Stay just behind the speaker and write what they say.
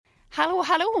Hallå,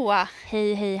 hallå!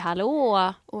 Hej, hej,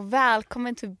 hallå! Och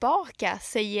välkommen tillbaka,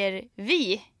 säger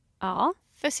vi. Ja.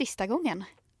 För sista gången.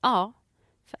 Ja,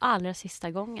 för allra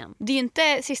sista gången. Det är ju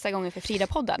inte sista gången för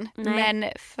FRIDApodden. Men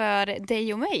för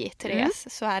dig och mig, Therese,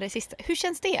 så är det sista. Hur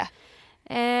känns det?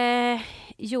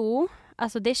 Jo,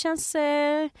 alltså det känns,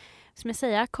 som jag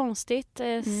säger, konstigt,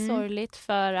 sorgligt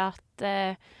för att,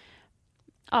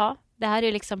 ja, det här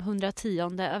är liksom 110.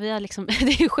 Vi har liksom,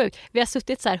 det är ju sjukt. Vi har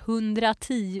suttit så här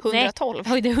 110. 112.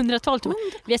 Nej, det är 112.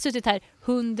 Vi har suttit här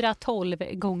 112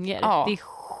 gånger. Ja. Det är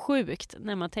sjukt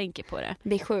när man tänker på det.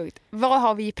 Det är sjukt. Vad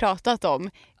har vi pratat om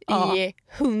i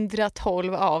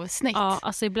 112 avsnitt? Ja,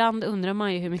 alltså ibland undrar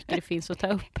man ju hur mycket det finns att ta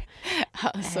upp.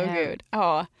 Alltså gud,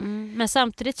 ja. Men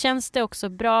samtidigt känns det också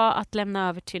bra att lämna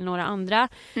över till några andra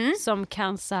som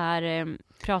kan så här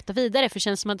prata vidare. För det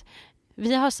känns som att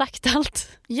vi har sagt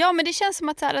allt. Ja, men det känns som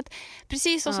att, så här, att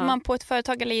precis som man på ett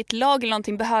företag eller i ett lag eller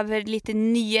någonting behöver lite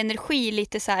ny energi,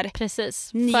 lite så här.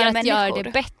 Precis, nya för att människor. Göra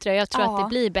det bättre. Jag tror att det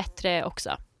blir bättre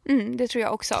också. Det tror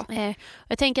jag också.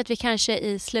 Jag tänker att vi kanske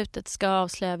i slutet ska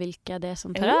avslöja vilka det är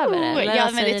som tar över. Eller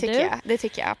ja, men det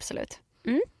tycker jag absolut.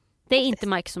 Det är inte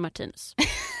Marcus och Martinus.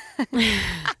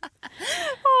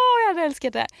 Jag hade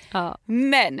älskat det. Ja.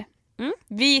 Men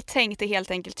vi tänkte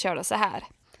helt enkelt köra så här.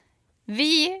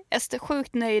 Vi är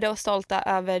sjukt nöjda och stolta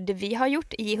över det vi har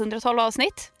gjort i 112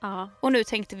 avsnitt. Och nu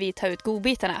tänkte vi ta ut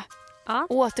godbitarna.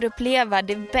 Återuppleva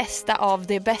det bästa av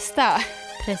det bästa.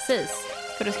 Precis.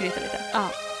 För att skryta lite. Ja,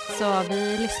 så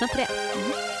vi lyssnar på det.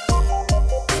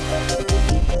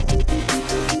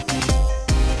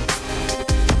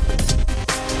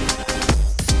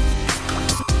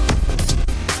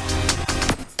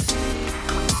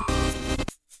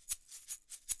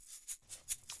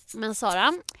 Men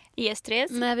Sara,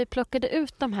 när vi plockade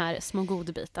ut de här små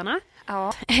godbitarna,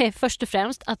 först och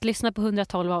främst att lyssna på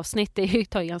 112 avsnitt, det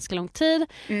tar ju ganska lång tid.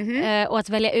 Och att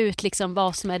välja ut liksom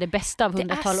vad som är det bästa av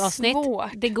 112 avsnitt,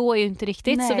 det går ju inte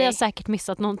riktigt. Nej. Så vi har säkert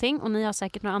missat någonting och ni har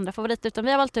säkert några andra favoriter, utan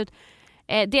vi har valt ut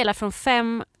delar från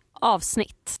 5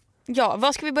 avsnitt. Ja,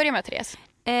 vad ska vi börja med, Therese?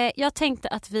 Jag tänkte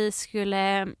att vi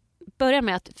skulle börja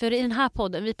med att, för i den här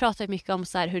podden vi pratar mycket om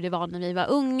så här hur det var när vi var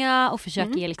unga och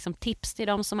försöker ge liksom tips till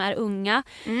de som är unga.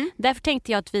 Därför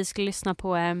tänkte jag att vi skulle lyssna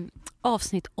på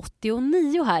avsnitt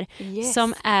 89 här,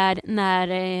 som är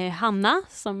när Hanna,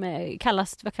 som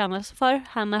kallas för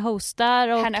Hanna hostar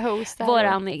och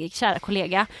våran kära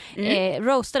kollega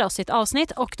roastade oss i ett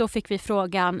avsnitt, och då fick vi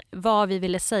frågan vad vi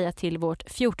ville säga till vårt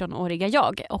 14-åriga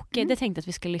jag, och det tänkte att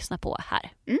vi skulle lyssna på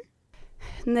här.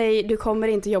 Nej, du kommer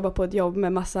inte jobba på ett jobb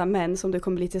med massa män som du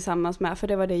kommer bli tillsammans med, för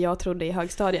det var det jag trodde i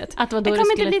högstadiet. Jag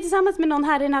kommer inte bli tillsammans med någon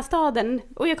här i den här staden,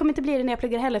 och jag kommer inte bli det när jag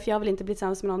pluggar heller, för jag vill inte bli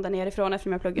tillsammans med någon där nerifrån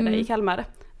eftersom jag pluggade i Kalmar.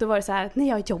 Då var det så här, när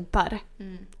jag jobbar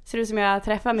ser det ut som jag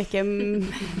träffar mycket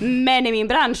män i min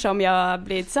bransch som jag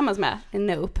blir tillsammans med.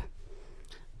 Nope.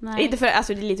 Nej. Inte för,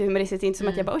 alltså det är lite humoristiskt, inte som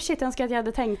att jag bara, shit, jag önskar att jag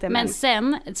hade tänkt det. Men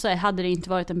sen så hade det inte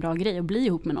varit en bra grej att bli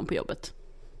ihop med någon på jobbet.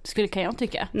 Kan jag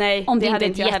tycka. Nej, om det inte är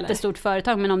ett jättestort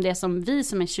företag, men om det är som vi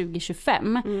som är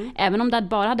 20-25, även om det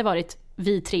bara hade varit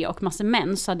vi 3 och massa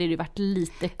män, så hade det ju varit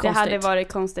lite konstigt. Det hade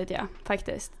varit konstigt, ja,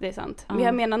 faktiskt, det är sant. Men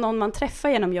jag menar någon man träffar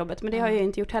genom jobbet, men det har jag ju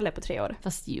inte gjort heller på 3 år.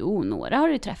 Fast några har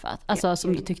du träffat, alltså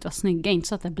som du tyckte var snygga, inte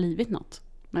så att det har blivit något.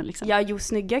 Men liksom. Ja,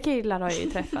 snygga killar har jag ju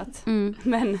träffat.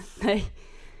 Men nej.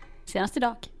 Senast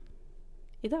idag.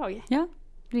 Idag? Ja.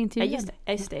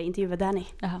 Just det, intervjuade Danny.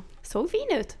 Jaha. Såg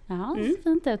fin ut. Ja,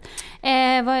 fint ut.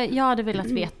 Vad jag hade velat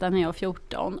veta när jag var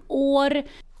 14 år.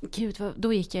 Gud,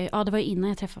 då gick jag, det var innan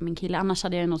jag träffade min kille. Annars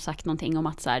hade jag nog sagt någonting om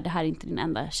att så här, det här är inte din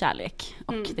enda kärlek.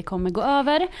 Och det kommer gå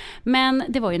över. Men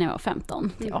det var ju när jag var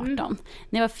 15 till 18.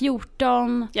 När jag var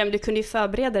 14... Ja, men du kunde ju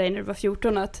förbereda dig när du var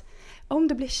 14 att om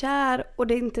du blir kär och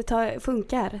det inte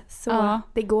funkar så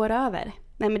det går över.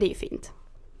 Nej, men det är ju fint.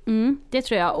 Det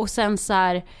tror jag. Och sen så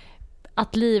här,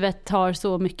 att livet har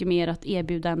så mycket mer att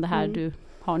erbjuda än det här du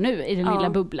har nu i den lilla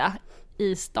bubbla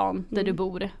i stan där du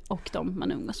bor och de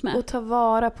man umgås med. Och ta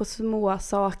vara på små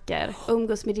saker.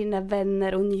 Umgås med dina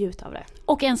vänner och njut av det.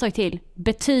 Och en sak till.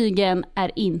 Betygen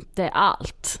är inte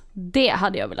allt. Det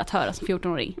hade jag velat höra som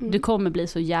 14-åring. Du kommer bli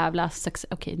så jävla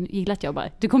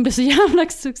du kommer bli så jävla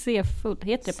succéfull.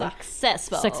 Heter det på?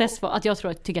 Successful. Att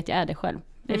jag tycker att jag är det själv.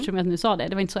 Eftersom jag nu sa det.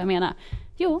 Det var inte så jag menar.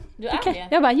 Jo, du är det.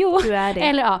 Jag bara, du är det.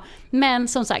 Eller ja. Men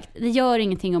som sagt, det gör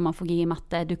ingenting om man får G i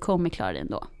matte. Du kommer klara det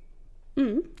ändå.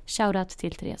 Shoutout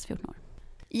till Therese, 14 år.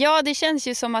 Ja, det känns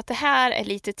ju som att det här är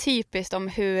lite typiskt om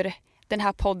hur den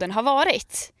här podden har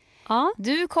varit. Ja.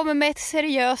 Du kommer med ett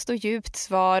seriöst och djupt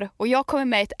svar och jag kommer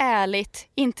med ett ärligt,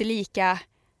 inte lika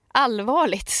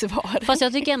allvarligt svar. Fast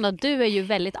jag tycker ändå att du är ju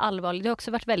väldigt allvarlig. Du har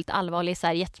också varit väldigt allvarlig, så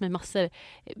här, gett mig massor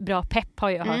bra pepp har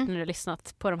jag hört när du har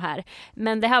lyssnat på de här.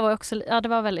 Men det här var också, det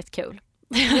var väldigt kul.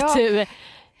 Ja.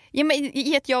 Ja, men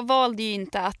jag valde ju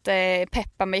inte att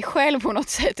peppa mig själv på något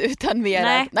sätt, utan mer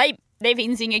att nej, det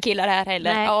finns inga killar här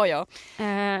heller. Ja.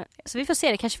 Så vi får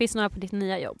se, det kanske finns några på ditt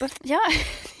nya jobb.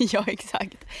 Ja,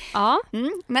 exakt. Ja.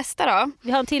 Nästa då.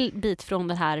 Vi har en till bit från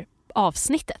det här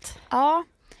avsnittet. Ja,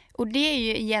 och det är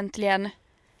ju egentligen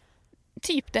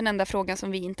typ den enda frågan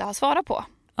som vi inte har svarat på.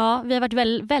 Ja, vi har varit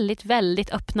väldigt,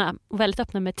 väldigt öppna och väldigt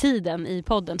öppna med tiden i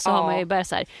podden. Så har man ju börjat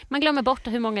så här, man glömmer bort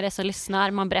hur många det är som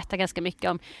lyssnar. Man berättar ganska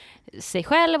mycket om sig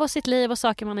själv och sitt liv och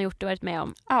saker man har gjort och varit med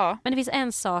om. Ja. Men det finns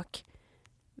en sak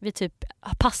vi typ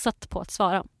har passat på att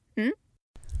svara om.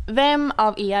 Vem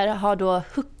av er har då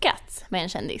hookat med en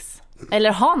kändis?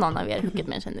 Eller har någon av er hookat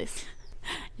med en kändis?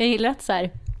 Jag gillar att så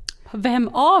här, vem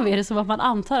av er, som att man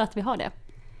antar att vi har det.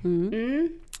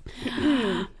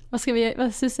 Vad säger vi här?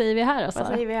 Vad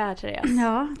säger vi här, Therese?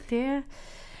 Ja, det...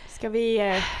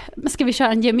 Ska vi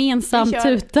köra en gemensam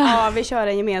tuta? Ja, vi kör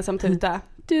en gemensam tuta.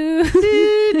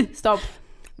 Stopp.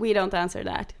 We don't answer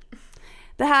that.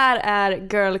 Det här är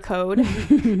girl code.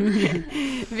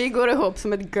 Vi går ihop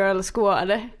som ett girl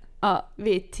squad. Ja,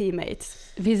 vi är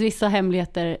teammates. Det finns vissa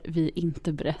hemligheter vi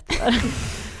inte berättar.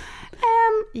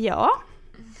 Ja.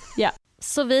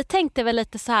 Så vi tänkte väl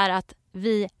lite så här att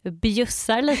vi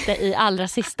bjussar lite i allra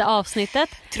sista avsnittet.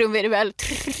 Trumvirvel.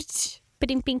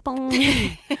 Ping, ping, pong.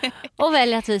 Och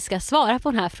väljer att vi ska svara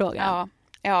på den här frågan.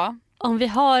 Ja. Om vi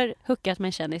har hookat med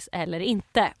en kändis eller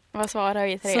inte. Vad svarar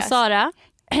vi, Therese? Så Sara,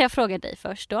 jag frågar dig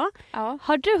först då. Ja.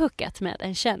 Har du hookat med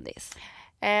en kändis?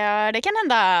 Det kan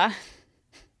hända.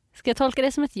 Ska jag tolka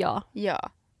det som ett ja? Ja.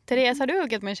 Therese, har du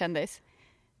hookat med en kändis?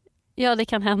 Ja, det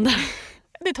kan hända.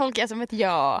 Det tolkar jag som ett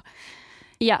ja.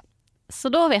 Ja, så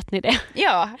då vet ni det.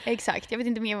 Ja, exakt. Jag vet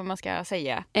inte mer vad man ska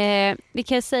säga.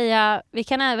 Vi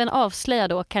kan även avslöja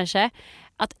då kanske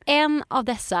att en av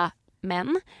dessa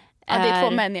män det är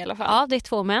 2 män i alla fall. Ja, det är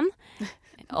 2 män.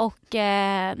 Och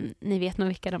ni vet nog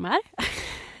vilka de är.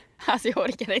 Alltså jag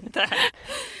orkar inte.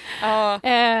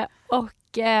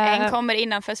 En kommer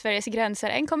innanför Sveriges gränser,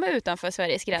 en kommer utanför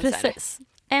Sveriges gränser. Precis.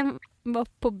 En var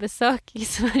på besök i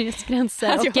Sveriges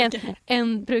gränser och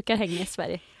en brukar hänga i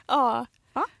Sverige. Ja.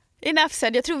 Enough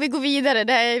said. Jag tror vi går vidare.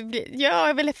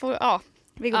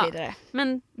 Vi går vidare.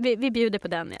 Men vi bjuder på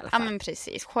den i alla fall. Ja, men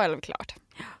precis. Självklart.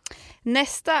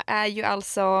 Nästa är ju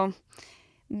alltså...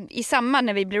 I samband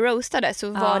när vi blev roastade så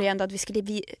var det ändå att vi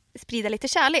skulle sprida lite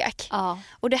kärlek.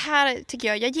 Och det här tycker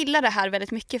jag gillar det här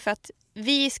väldigt mycket, för att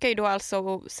vi ska ju då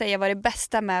alltså säga vad det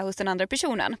bästa med hos den andra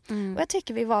personen. Och jag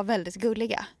tycker vi var väldigt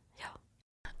gulliga.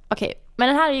 Okej, men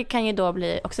den här kan ju då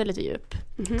bli också lite djup.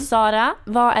 Sara,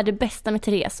 vad är det bästa med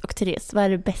Therese? Och Therese, vad är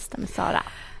det bästa med Sara?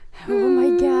 Oh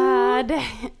my god.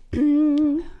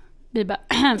 Vi bara,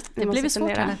 det blir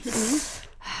svårt här.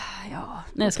 Ja,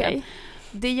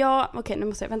 okej. Nu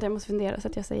måste jag fundera så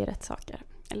att jag säger rätt saker.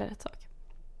 Eller rätt sak.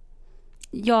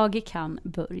 Jag kan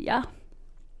börja.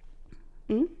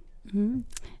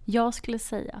 Jag skulle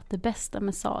säga att det bästa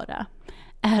med Sara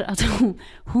är att hon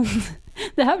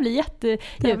det här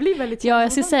blir väldigt... Ja,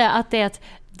 jag skulle säga att det är att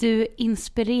du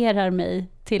inspirerar mig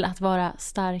till att vara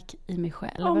stark i mig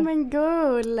själv. Men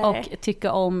gulle. Och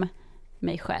tycka om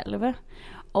mig själv.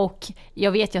 Och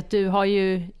jag vet ju att du har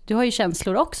ju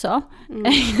känslor också.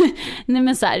 Nej,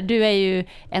 men så här, du är ju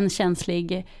en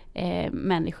känslig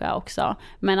människa också.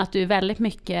 Men att du är väldigt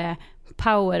mycket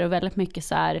power och väldigt mycket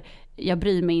så här, jag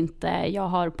bryr mig inte, jag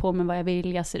har på mig vad jag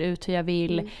vill, jag ser ut hur jag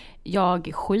vill.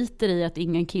 Jag skiter i att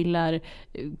ingen killar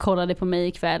kollade på mig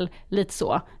ikväll. Lite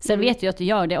så. Sen vet jag att du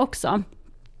gör det också.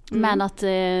 Men att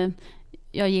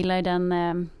jag gillar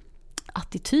den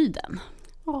attityden.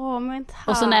 Men tack.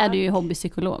 Och sen är du ju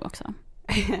hobbypsykolog också.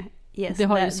 Yes, du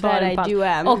har ju svarat på.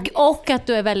 Och att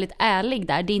du är väldigt ärlig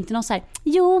där. Det är inte någon så här,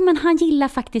 jo men han gillar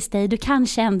faktiskt dig, du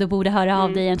kanske ändå borde höra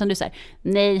av dig. Utan du säger,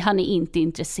 nej han är inte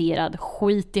intresserad,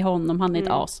 skit i honom, han är ett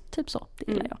as. Typ så,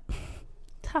 det gillar jag.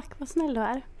 Tack, vad snäll du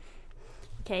är.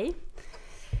 Okej.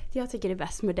 Jag tycker det är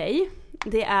bäst med dig.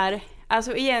 Det är,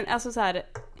 alltså så här,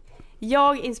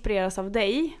 jag inspireras av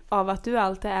dig, av att du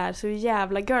alltid är så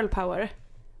jävla girl power.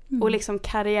 Och liksom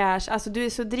karriärs, alltså du är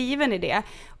så driven i det.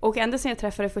 Och ända sedan jag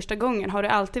träffade dig första gången har du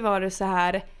alltid varit så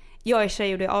här, jag är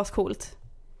tjej och det är ascoolt.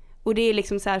 Och det är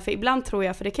liksom så här, för ibland tror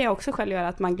jag, för det kan jag också själv göra,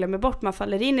 att man glömmer bort, man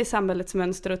faller in i samhällets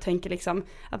mönster och tänker liksom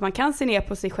att man kan se ner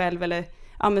på sig själv eller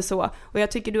men så. Och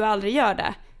jag tycker du aldrig gör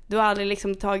det. Du har aldrig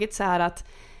liksom tagit så här att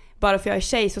bara för jag är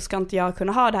tjej så ska inte jag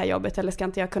kunna ha det här jobbet eller ska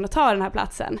inte jag kunna ta den här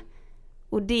platsen.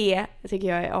 Och det tycker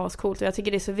jag är ascoolt och jag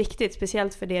tycker det är så viktigt,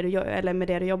 speciellt för det du gör, eller med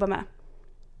det du jobbar med.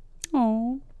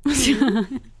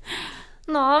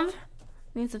 Nav.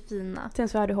 Ni är så fina. Sen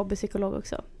så är du hobbypsykolog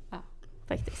också. Ja.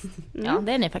 Faktiskt. Ja,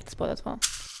 det är ni faktiskt båda två.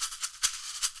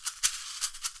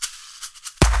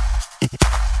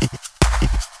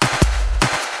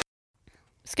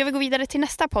 Ska vi gå vidare till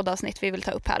nästa poddavsnitt vi vill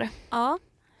ta upp här? Ja.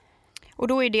 Och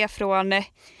då är det från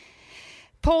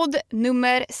podd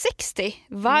nummer 60.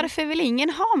 Varför vill ingen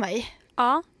ha mig?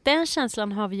 Ja, den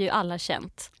känslan har vi ju alla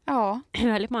känt. Ja.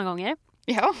 Väldigt många gånger.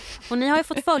 Ja. Och ni har ju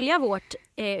fått följa vårt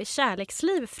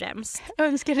kärleksliv främst. Jag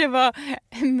önskar det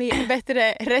var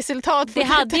bättre resultat. Det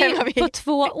hade ju på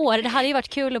 2 år. Det hade ju varit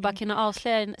kul att bara kunna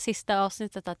avslöja i sista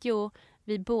avsnittet att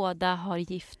vi båda har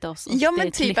gift oss. Och ja,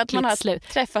 men typ att man har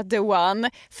träffat the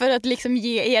one. För att liksom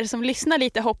ge er som lyssnar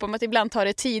lite hopp om att ibland tar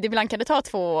det tid, ibland kan det ta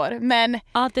 2 år. Men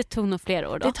ja, det tog nog fler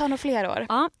år då. Det tar nog fler år.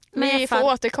 Ja, vi får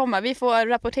återkomma, vi får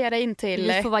rapportera in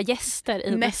till... Vi får vara gäster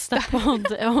i nästa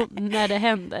podd när det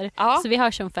händer. Ja. Så vi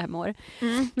hörs om 5 år.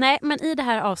 Nej, men i det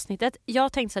här avsnittet,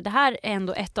 jag tänkte att det här är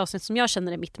ändå ett avsnitt som jag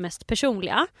känner är mitt mest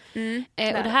personliga.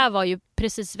 Och det här var ju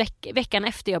precis veckan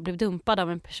efter jag blev dumpad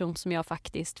av en person som jag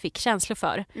faktiskt fick känslor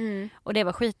för. Och det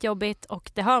var skitjobbigt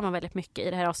och det hör man väldigt mycket i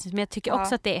det här avsnittet. Men jag tycker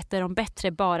också att det är ett av de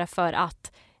bättre bara för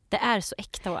att det är så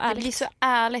äkta och ärligt. Det blir så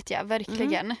ärligt, ja,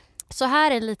 verkligen. Så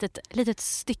här är ett litet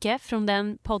stycke från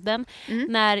den podden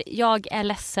när jag är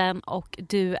ledsen och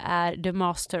du är the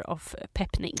master of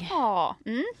peppning. Ja.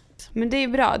 Men det är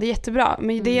bra, det är jättebra.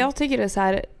 Men det jag tycker är så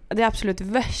här, det absolut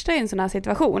värsta i en sån här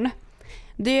situation,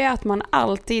 det är att man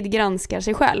alltid granskar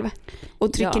sig själv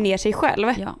och trycker ner sig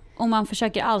själv. Ja. Och man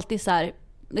försöker alltid så här,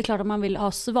 det är klart att man vill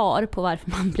ha svar på varför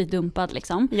man blir dumpad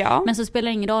liksom. Ja. Men så spelar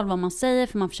det ingen roll vad man säger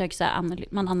för man försöker så här,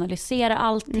 man analyserar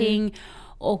allting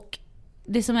och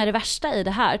det som är det värsta i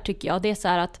det här tycker jag, det är så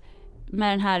här att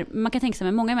med den här, man kan tänka sig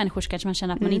med många människor kanske man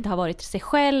känner att man inte har varit sig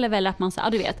själv eller att man så,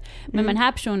 du vet. Men med den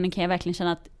här personen kan jag verkligen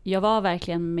känna att jag var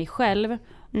verkligen mig själv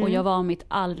och jag var mitt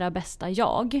allra bästa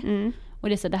jag. Och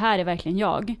det är så, det här är verkligen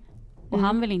jag. Och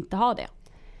han vill inte ha det.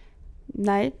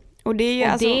 Nej. Och det är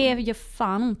ju det gör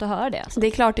fan ont att höra det. Alltså. Det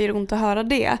är klart det är ont att höra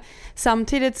det.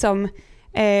 Samtidigt som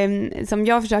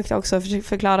jag försökte också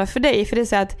förklara för dig. För det är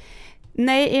så att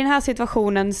nej, i den här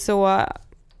situationen så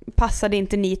passade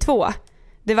inte ni två.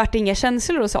 Det vart inga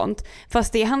känslor och sånt.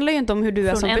 Fast det handlar ju inte om hur du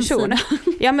är som person.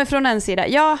 Ja, men från en sida.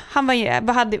 Ja, han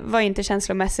var inte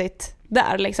känslomässigt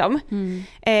där liksom.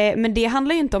 Men det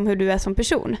handlar ju inte om hur du är som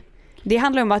person. Det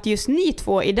handlar om att just ni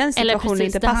två i den situationen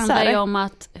inte passar. Det handlar ju om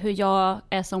att hur jag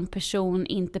är som person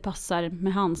inte passar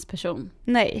med hans person.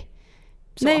 Nej.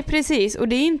 Nej, precis. Och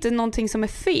det är inte någonting som är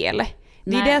fel.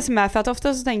 Det är det som är, för att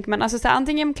ofta så tänker man, alltså så här,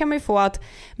 antingen kan man ju få att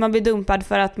man blir dumpad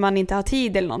för att man inte har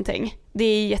tid eller någonting. Det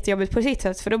är jättejobbigt på sitt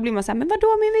sätt, för då blir man så här, men vadå,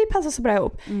 men vi passar så bra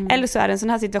ihop. Eller så är det en sån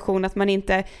här situation att man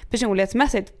inte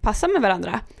personlighetsmässigt passar med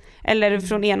varandra. Eller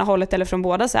från ena hållet eller från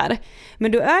båda så här.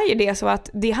 Men då är ju det så att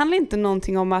det handlar inte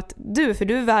någonting om att för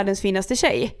du är världens finaste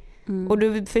tjej. Och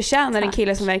du förtjänar en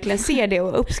kille som verkligen ser det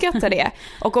och uppskattar det.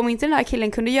 Och om inte den här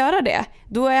killen kunde göra det,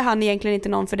 då är han egentligen inte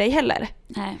någon för dig heller.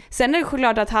 Nej. Sen är det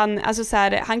självklart att han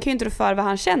kan ju inte rå för vad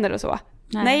han känner och så.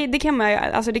 Nej, det kan man ju,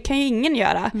 alltså det kan ju ingen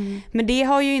göra. Men det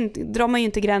drar man ju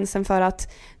inte gränsen för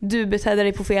att du betedde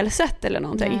dig på fel sätt eller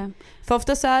någonting. Nej. För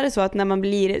ofta så är det så att när man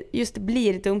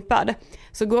blir dumpad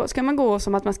så ska man gå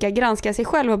som att man ska granska sig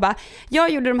själv och bara, jag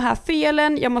gjorde de här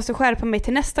felen, jag måste skärpa mig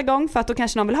till nästa gång för att då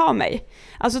kanske någon vill ha mig.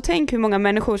 Alltså tänk hur många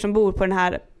människor som bor på den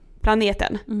här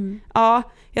planeten. Ja,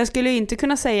 jag skulle ju inte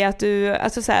kunna säga att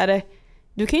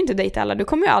du kan ju inte dejta alla, du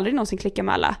kommer ju aldrig någonsin klicka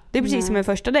med alla. Det är precis som en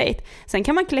första dejt. Sen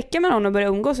kan man klicka med någon och börja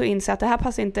umgås och inse att det här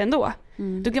passar inte ändå.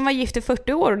 Du kan vara gift i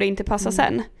 40 år och det inte passar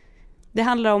sen. Det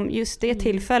handlar om just det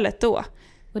tillfället då.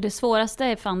 Och det svåraste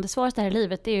här i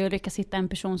livet är ju att lyckas hitta en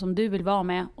person som du vill vara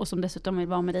med och som dessutom vill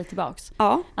vara med dig tillbaks.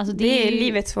 Ja, alltså det är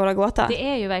livets svåra gåta. Det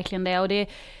är ju verkligen det.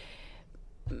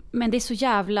 Men det är så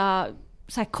jävla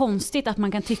så här konstigt att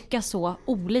man kan tycka så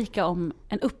olika om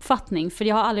en uppfattning. För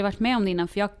jag har aldrig varit med om det innan.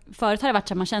 För förut har det varit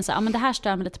så att man känner så här, men det här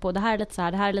stör mig lite på, det här är lite så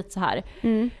här, det här är lite så här.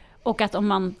 Och att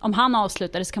om han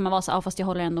avslutar så kan man vara så här, fast jag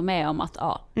håller ändå med om att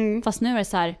fast nu är det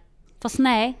så här, fast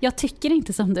nej, jag tycker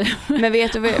inte som du. Men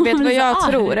vet du vad jag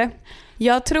tror?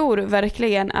 Jag tror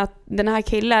verkligen att den här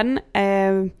killen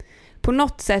på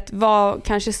något sätt var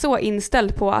kanske så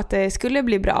inställd på att det skulle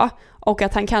bli bra. Och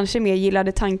att han kanske mer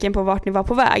gillade tanken på vart ni var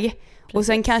på väg. Precis. Och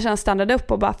sen kanske han stannade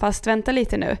upp och bara, fast vänta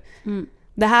lite nu.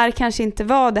 Det här kanske inte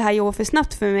var, det här går för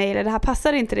snabbt för mig. Eller det här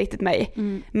passar inte riktigt mig.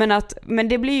 Men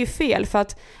det blir ju fel för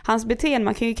att hans beteende,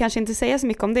 man kan ju kanske inte säga så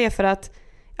mycket om det för att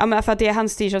det är han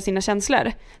styrs av sina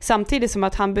känslor. Samtidigt som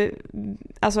att han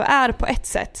är på ett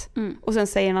sätt och sen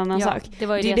säger en annan sak. Det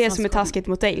är det som är taskigt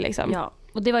mot dig liksom. Ja.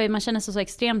 Och det var ju, man känner sig så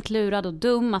extremt lurad och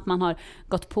dum att man har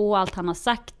gått på allt han har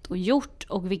sagt och gjort,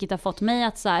 och vilket har fått mig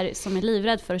att så här, som är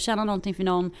livrädd för att känna någonting för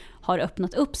någon, har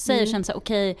öppnat upp sig och känt så här,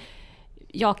 okej,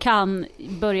 jag kan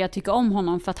börja tycka om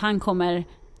honom för att han kommer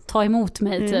ta emot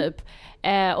mig typ.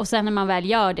 Och sen när man väl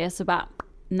gör det så bara,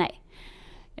 nej.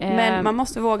 Men man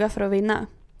måste våga för att vinna.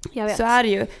 Jag vet. Så är det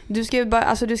ju.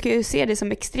 Du ska ju se det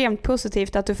som extremt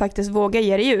positivt att du faktiskt vågar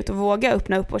ge dig ut och våga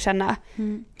öppna upp och känna.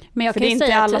 Men jag för kan det är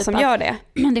inte alla typ som gör det.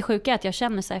 Men det sjuka är att jag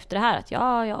känner så efter det här att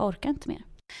jag orkar inte mer.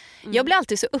 Jag blir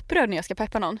alltid så upprörd när jag ska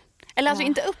peppa någon. Eller alltså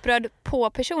inte upprörd på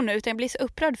personen, utan jag blir så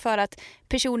upprörd för att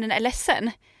personen är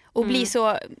ledsen. Och blir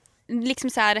så, liksom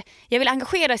så här, jag vill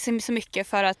engagera sig så mycket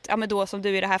för att, ja men då som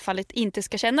du i det här fallet inte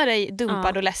ska känna dig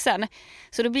dumpad och ledsen.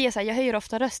 Så då blir jag så här, jag höjer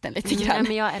ofta rösten lite grann. Nej,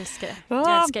 men jag älskar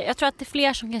det. Jag tror att det är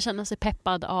fler som kan känna sig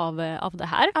peppad av det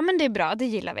här. Ja men det är bra, det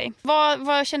gillar vi.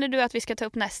 Vad känner du att vi ska ta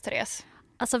upp näst, Therese?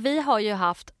 Alltså vi har ju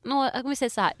haft, om vi säger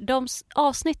så här, de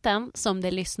avsnitten som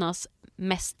det lyssnas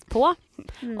mest på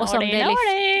och som det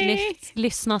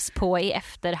lyssnas på i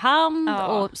efterhand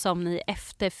och som ni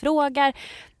efterfrågar,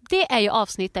 det är ju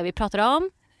avsnitt där vi pratar om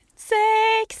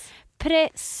sex.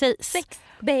 Precis. Sex,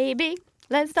 baby.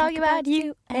 Let's talk about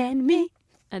you and me.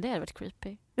 Ja, det hade varit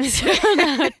creepy.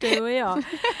 Du och jag.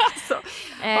 Alltså,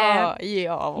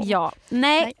 ja.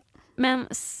 Nej. Men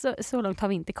så långt har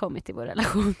vi inte kommit i vår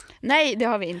relation. Nej, det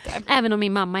har vi inte. Även om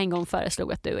min mamma en gång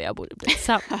föreslog att du och jag borde bli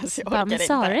tillsammans. Alltså, men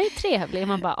Sara är trevlig.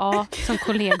 Man bara, som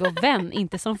kollega och vän,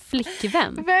 inte som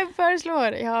flickvän. Vem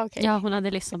föreslår? Ja, okej. Ja, hon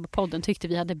hade lyssnat på podden, tyckte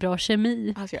vi hade bra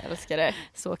kemi. Alltså, jag älskar det.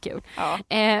 Så kul. Ja.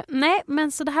 Nej,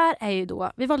 men så det här är ju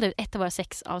då, vi valde ut ett av våra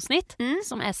 6 avsnitt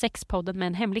som är sexpodden med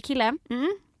en hemlig kille.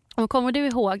 Och kommer du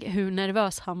ihåg hur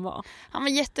nervös han var? Han var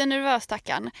jättenervös,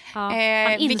 tackan. Ja,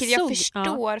 vilket jag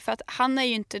förstår, för att han är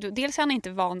ju inte, dels är han inte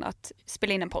van att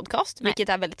spela in en podcast, vilket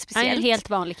är väldigt speciellt. Han är en helt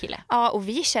vanlig kille. Ja, och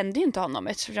vi kände ju inte honom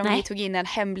eftersom vi tog in en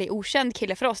hemlig okänd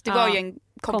kille för oss. Det var ju en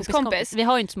kompis. Vi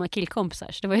har ju inte så många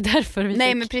killkompisar, så det var ju därför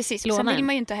vi men precis. Sen vill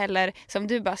man ju inte heller, som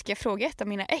du bara, ska jag fråga ett av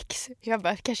mina ex? Jag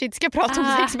bara, kanske inte ska prata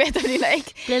om sex med ett av dina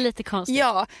ex. Det blir lite konstigt.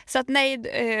 Ja, så att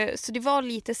så det var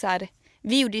lite så här.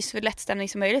 Vi gjorde ju så lättstämning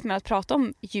som möjligt med att prata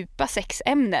om djupa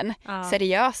sexämnen.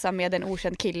 Seriösa med en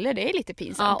okänd kille, det är lite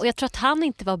pinsamt. Ja, och jag tror att han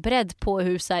inte var beredd på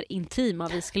hur så här intima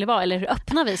vi skulle vara, eller hur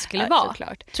öppna vi skulle vara.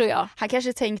 Såklart. Tror jag. Han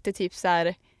kanske tänkte typ så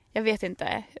här, jag vet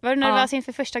inte. Var du nervös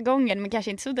inför första gången, men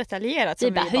kanske inte så detaljerat som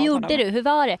vi bara, hur gjorde du? Hur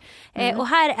var det? Och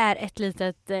här är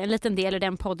en liten del i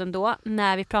den podden då,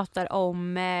 när vi pratar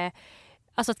om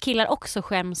alltså att killar också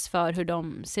skäms för hur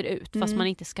de ser ut, fast man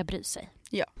inte ska bry sig.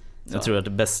 Ja. Jag tror att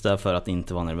det bästa för att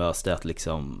inte vara nervös är att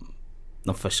liksom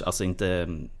alltså inte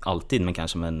alltid, men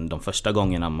kanske de första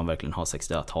gångerna man verkligen har sex,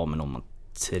 det är att ha med någon man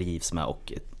trivs med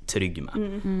och är trygg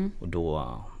med. Och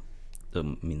då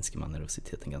minskar man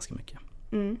nervositeten ganska mycket.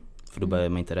 För då börjar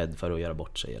man inte rädd för att göra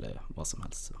bort sig eller vad som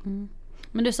helst. Så.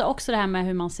 Men du sa också det här med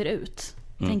hur man ser ut.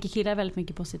 Tänker killar väldigt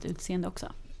mycket på sitt utseende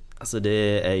också? Alltså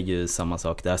det är ju samma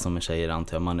sak där som med tjejer,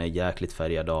 antar jag. Man är jäkligt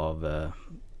färgad av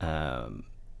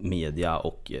media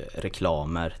och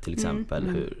reklamer till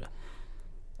exempel.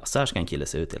 Så här ska en kille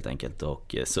se ut helt enkelt,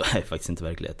 och så är faktiskt inte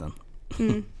verkligheten.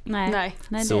 Nej,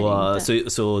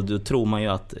 så då tror man ju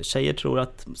att tjejer tror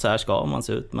att så här ska man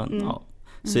se ut, men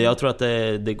så jag tror att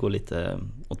det går lite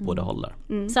åt båda håll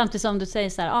där. Samtidigt som du säger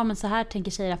så här, men så här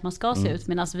tänker tjejer att man ska se ut,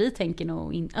 men alltså vi tänker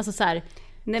nog alltså så här.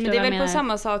 Nej, men det är väl på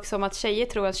samma sak som att tjejer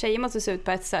tror att tjejer måste se ut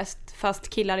på ett sätt, fast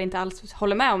killar inte alls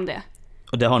håller med om det.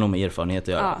 Och det har nog med erfarenhet att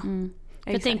göra.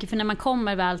 Jag tänker, för när man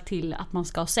kommer väl till att man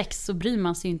ska ha sex, så bryr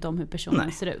man sig ju inte om hur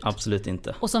personen ser ut. Absolut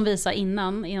inte. Och som vi sa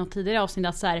innan i något tidigare avsnitt,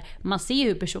 att så här, man ser ju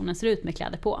hur personen ser ut med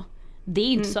kläder på. Det är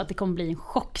inte så att det kommer bli en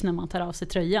chock när man tar av sig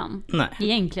tröjan. Nej.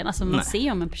 Egentligen, alltså man ser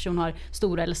ju om en person har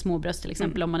stora eller små bröst till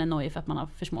exempel, om man är nöjd för att man har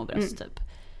för små bröst typ.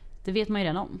 Det vet man ju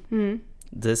redan om.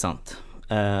 Det är sant.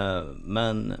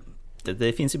 Men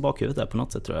det finns ju bakhuvudet där på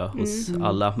något sätt, tror jag, hos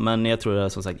alla. Men jag tror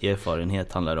att, som sagt,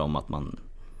 erfarenhet handlar om att man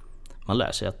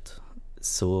lär sig att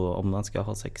så om man ska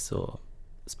ha sex så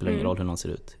spelar ingen roll hur någon ser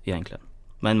ut egentligen.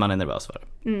 Men man är nervös för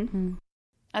det.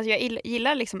 Alltså jag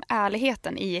gillar liksom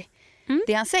ärligheten i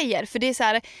det han säger. För det är så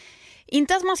här,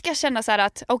 inte att man ska känna så här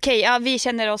att vi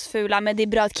känner oss fula, men det är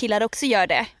bra att killar också gör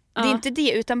det. Det är inte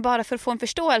det, utan bara för att få en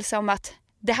förståelse om att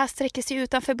det här sträcker sig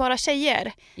utanför bara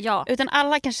tjejer. Ja. Utan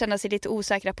alla kan känna sig lite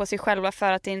osäkra på sig själva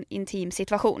för att det är en intim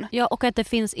situation. Ja, och att det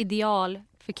finns ideal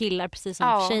för killar precis som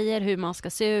för tjejer, hur man ska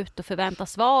se ut och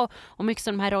förväntas vara, och mycket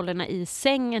av de här rollerna i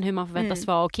sängen, hur man förväntas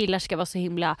vara, och killar ska vara så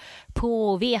himla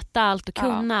på och veta allt och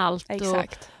kunna allt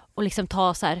och liksom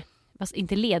ta så här,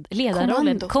 inte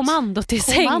ledarrollen, kommandot i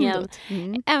sängen.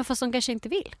 Även fast de kanske inte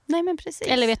vill. Nej, men precis.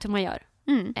 Eller vet hur man gör.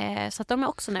 Så att de är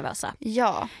också nervösa.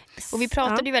 Ja, och vi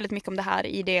pratade ju väldigt mycket om det här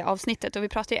i det avsnittet. Och vi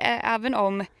pratade ju även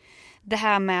om det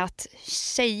här med att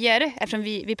tjejer, eftersom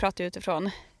vi pratar utifrån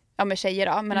med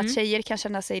tjejer då, men att tjejer kan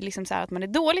känna sig liksom så här att man är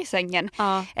dålig i sängen.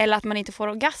 Eller att man inte får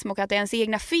orgasm och att det är ens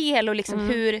egna fel. Och liksom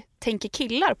hur tänker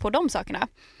killar på de sakerna?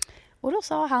 Och då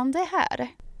sa han det här.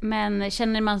 Men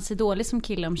känner man sig dålig som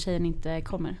kille om tjejen inte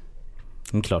kommer?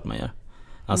 Klart man gör.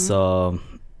 Alltså,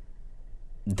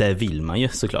 det vill man ju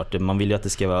såklart. Man vill ju att det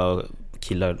ska vara,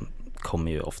 killar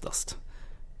kommer ju oftast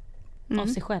av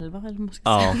sig själva, eller måste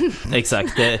ja,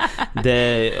 exakt.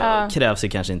 Det krävs ju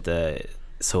kanske inte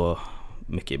så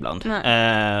mycket ibland.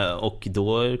 Och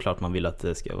då är det klart man vill att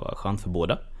det ska vara skönt för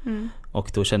båda.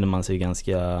 Och då känner man sig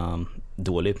ganska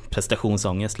dålig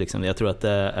prestationsångest liksom. Jag tror att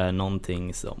det är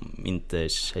någonting som inte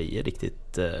tjejer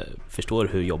riktigt förstår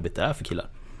hur jobbigt det är för killar.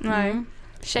 Nej.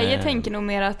 Tjejer tänker nog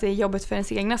mer att det är jobbigt för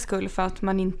ens egna skull för att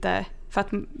man inte, för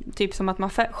att typ som att man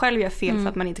själv gör fel för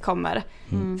att man inte kommer.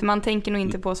 För man tänker nog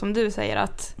inte på, som du säger,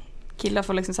 att killar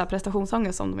får liksom så här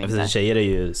prestationsångest som de inte. Tjejer är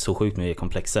ju så sjukt mycket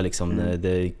komplexa liksom.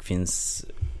 Det finns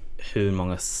hur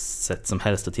många sätt som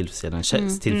helst att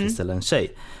tillfredsställa en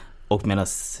tjej. Och medan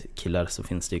killar så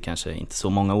finns det ju kanske inte så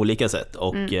många olika sätt.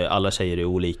 Och alla tjejer är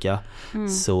olika.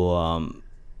 Så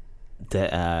det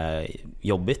är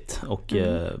jobbigt. Och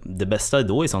det bästa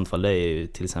då i sånt fall är ju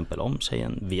till exempel om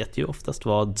tjejen vet ju oftast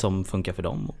vad som funkar för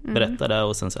dem. Och berättar det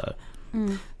och sen så här.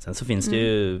 Sen så finns det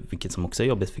ju, vilket som också är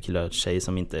jobbigt för killar, tjejer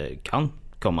som inte kan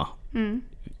komma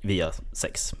via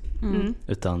sex.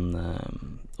 Utan,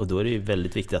 och då är det ju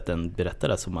väldigt viktigt att den berättar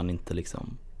det så man inte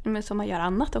liksom... Men som man gör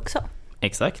annat också.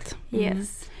 Exakt.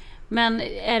 Yes. Men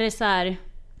är det så här,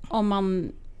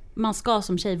 om man ska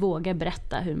som tjej våga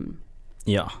berätta hur...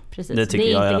 Ja, precis. Det tycker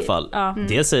jag i alla fall.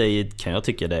 Dels kan jag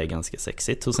tycka det är ganska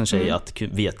sexigt hos en tjej att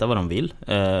veta vad de vill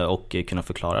och kunna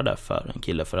förklara det för en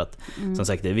kille. För att som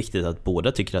sagt, det är viktigt att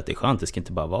båda tycker att det är skönt. Det ska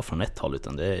inte bara vara från ett håll,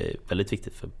 utan det är väldigt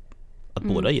viktigt för att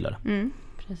båda gillar det.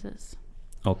 Precis.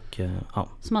 Och, ja.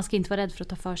 Så man ska inte vara rädd för att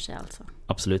ta för sig alltså?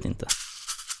 Absolut inte.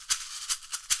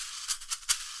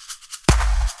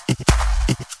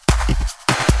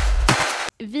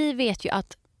 Vi vet ju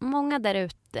att många där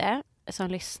ute som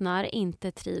lyssnar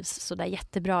inte trivs så där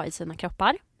jättebra i sina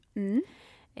kroppar.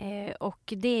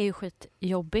 Och det är ju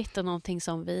skitjobbigt och någonting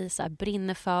som vi så här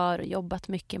brinner för och jobbat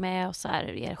mycket med och så här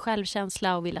ger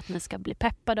självkänsla och vill att ni ska bli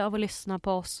peppade av att lyssna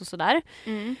på oss och sådär.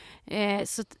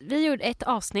 Så vi gjorde ett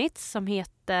avsnitt som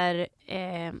heter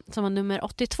som var nummer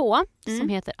 82 som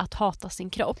heter Att hata sin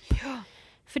kropp.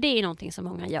 För det är ju någonting som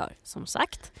många gör, som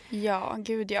sagt. Ja,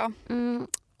 gud ja.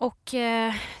 Och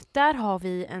där har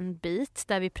vi en bit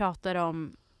där vi pratar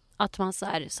om att man så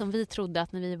här, som vi trodde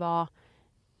att när vi var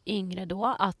yngre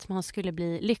då, att man skulle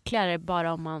bli lyckligare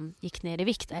bara om man gick ner i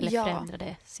vikt eller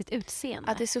förändrade sitt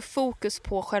utseende. Att det är så fokus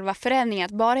på själva förändringen.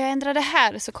 Att bara jag ändrar det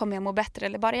här så kommer jag må bättre.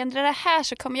 Eller bara jag ändrar det här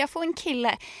så kommer jag få en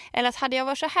kille. Eller att hade jag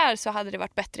varit så här så hade det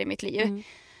varit bättre i mitt liv.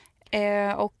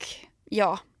 Och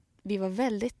ja, vi var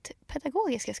väldigt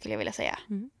pedagogiska skulle jag vilja säga.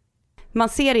 Man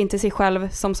ser inte sig själv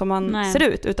som man ser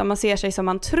ut, utan man ser sig som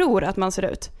man tror att man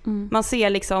ser ut. Man ser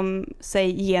liksom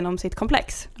sig genom sitt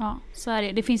komplex. Ja, så är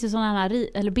det. Det finns ju sådana här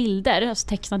eller bilder, alltså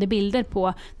tecknade bilder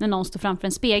på när någon står framför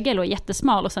en spegel och är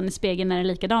jättesmal och sen i spegeln är en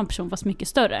likadan person fast mycket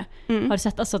större. Har du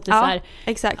sett alltså att det är så här,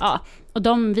 exakt. Ja, och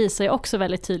de visar ju också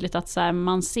väldigt tydligt att så här,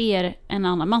 man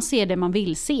ser det man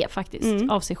vill se faktiskt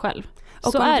av sig själv.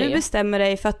 Och så om du bestämmer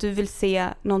dig för att du vill se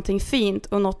någonting fint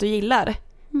och något du gillar.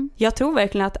 Jag tror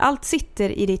verkligen att allt sitter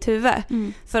i ditt huvud.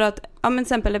 För att, ja men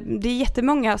till exempel, det är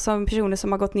jättemånga personer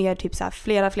som har gått ner typ så här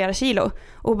flera kilo.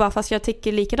 Och bara fast jag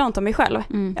tycker likadant om mig själv.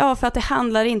 Ja, för att det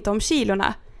handlar inte om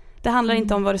kilorna. Det handlar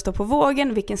inte om vad det står på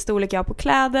vågen, vilken storlek jag har på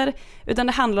kläder. Utan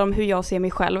det handlar om hur jag ser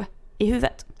mig själv i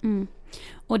huvudet.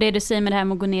 Och det du säger med det här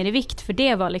med att gå ner i vikt, för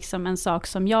det var liksom en sak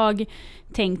som jag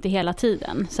tänkte hela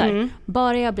tiden. Så här,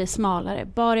 bara jag blir smalare,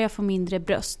 bara jag får mindre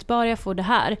bröst, bara jag får det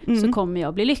här så kommer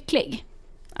jag bli lycklig.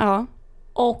 Ja.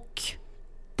 Och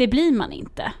det blir man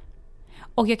inte.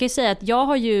 Och jag kan ju säga att jag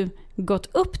har ju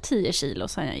gått upp 10 kilo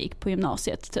sedan jag gick på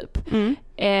gymnasiet typ.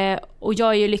 Och jag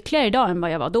är ju lyckligare idag än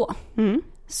vad jag var då.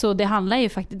 Så det handlar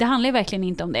ju verkligen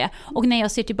inte om det. Och när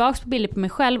jag ser tillbaka på bilder på mig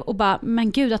själv och bara,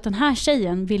 men gud att den här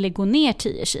tjejen ville gå ner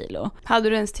 10 kilo. Hade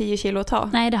du ens 10 kilo att ta?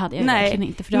 Nej, det hade jag verkligen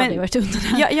inte, för då hade jag varit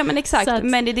under. Ja men exakt, att,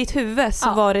 men i ditt huvud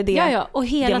så var det det. Ja, och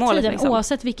hela målet, tiden, liksom.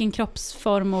 Oavsett vilken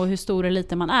kroppsform och hur stor eller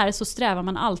liten man är, så strävar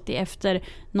man alltid efter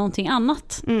någonting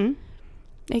annat.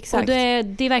 Exakt. Och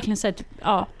det är verkligen så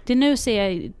att, det nu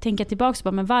tänker jag tillbaka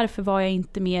på, men varför var jag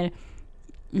inte mer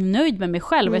nöjd med mig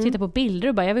själv? Jag tittar på bilder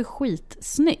och bara, jag var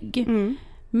skitsnygg.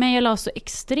 Men jag la så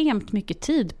extremt mycket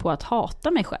tid på att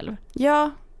hata mig själv.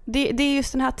 Ja, det är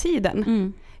just den här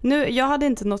tiden. Nu, jag hade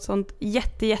inte något sånt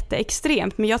jätte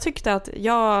extremt, men jag tyckte att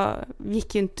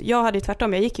jag hade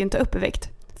tvärtom, jag gick ju inte upp i vikt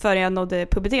förrän jag nådde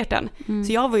puberteten.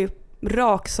 Så jag var ju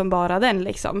rak som bara den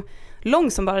liksom.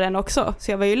 Lång som bara den också,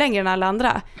 så jag var ju längre än alla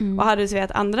andra och hade så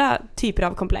vet andra typer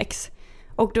av komplex.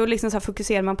 Och då liksom så här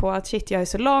fokuserar man på att shit, jag är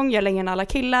så lång, jag är längre än alla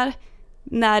killar.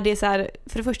 När det är så här,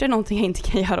 för det första är det någonting jag inte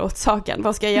kan göra åt saken.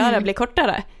 Vad ska jag göra? Bli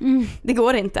kortare? Det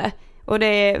går inte.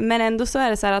 Men ändå så är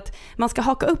det så här att man ska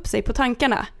haka upp sig på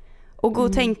tankarna och gå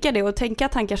och tänka det och tänka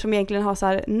tankar som egentligen har så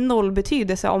här noll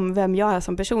betydelse om vem jag är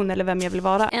som person eller vem jag vill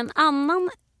vara. En annan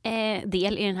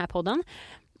del i den här podden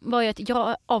var ju att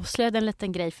jag avslöjade en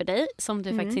liten grej för dig som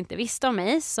du faktiskt inte visste om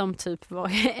mig, som typ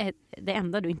var det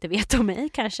enda du inte vet om mig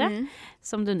kanske,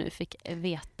 som du nu fick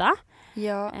veta.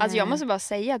 Ja, alltså jag måste bara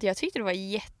säga att jag tyckte det var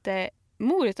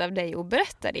jättemodigt av dig att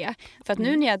berätta det. För att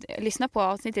nu när jag lyssnar på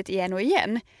avsnittet igen och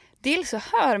igen, dels så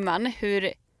hör man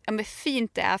hur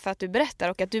fint det är för att du berättar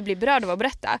och att du blir berörd av att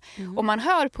berätta. Och man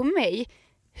hör på mig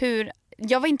hur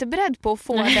jag var inte beredd på att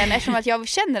få den eftersom att jag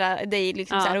känner dig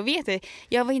liksom så här och vet det.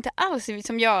 Jag var inte alls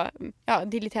som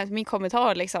det är lite här min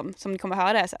kommentar liksom som ni kommer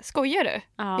höra så här, skojar du?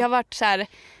 Jag har varit så här,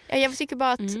 jag tycker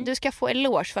bara att du ska få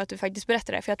eloge för att du faktiskt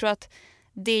berättar det, för jag tror att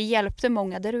det hjälpte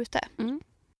många där ute.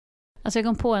 Alltså jag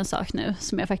kom på en sak nu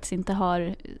som jag faktiskt inte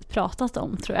har pratat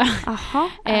om, tror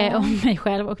jag. Om mig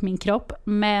själv och min kropp,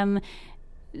 men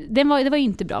det var ju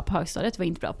inte bra på högstadiet, det var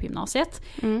inte bra på gymnasiet.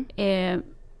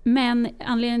 Men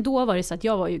anledningen då var det så att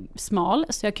jag var ju smal,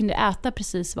 så jag kunde äta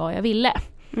precis vad jag ville.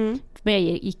 Men jag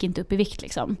gick inte upp i vikt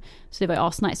liksom. Så det var ju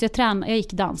asnice. Jag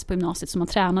gick dans på gymnasiet, så man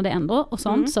tränade ändå och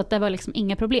sånt. Så att det var liksom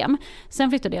inga problem. Sen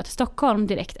flyttade jag till Stockholm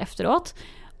direkt efteråt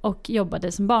och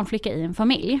jobbade som barnflicka i en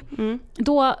familj.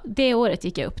 Det året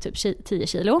gick jag upp typ 10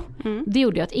 kilo. Det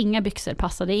gjorde ju att inga byxor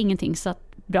passade, ingenting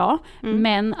satt bra.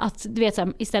 Men att du vet så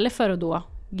här, istället för att då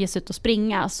ge sig ut och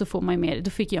springa, så får man ju mer, då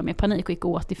fick jag mer panik och gick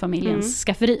åt i familjens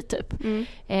skafferi typ.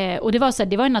 Och det var så här,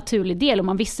 det var en naturlig del och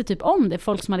man visste typ om det.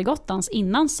 Folk som hade gått dans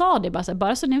innan sa det bara så här,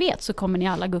 bara så ni vet så kommer ni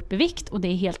alla gå upp i vikt, och det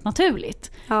är helt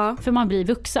naturligt. För man blir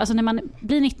vuxen, alltså när man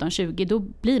blir 19-20 då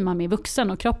blir man mer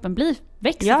vuxen och kroppen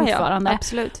växer fortfarande.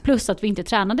 Absolut. Plus att vi inte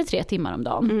tränade 3 timmar om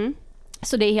dagen.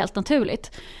 Så det är helt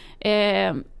naturligt.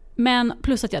 Men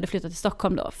plus att jag hade flyttat till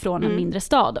Stockholm då, från en mindre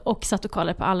stad, och satt och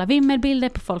kollade på alla vimmelbilder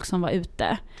på folk som var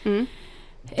ute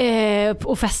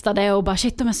och festade och bara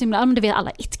shit, de är så himla, du vet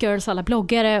alla it-girls, alla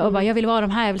bloggare och bara jag vill vara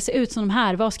de här, jag vill se ut som de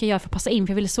här, vad ska jag göra för att passa in,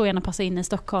 för jag ville så gärna passa in i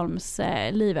Stockholms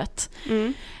livet.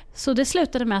 Så det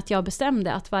slutade med att jag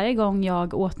bestämde att varje gång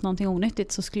jag åt någonting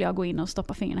onyttigt så skulle jag gå in och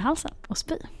stoppa fingret i halsen och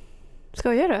spy.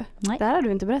 Skojar du? Nej. Det här har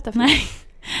du inte berättat för mig.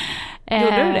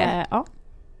 Gjorde du det? Ja.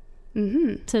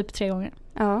 Typ 3 gånger.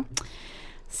 Ja.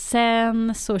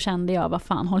 Sen så kände jag, vad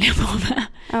fan håller jag på med?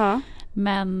 Ja.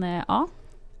 Men ja.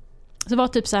 Så det var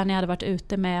typ så här när jag hade varit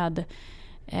ute med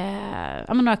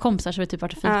några kompisar som vi typ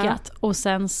varit och fikat. Och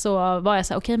sen så var jag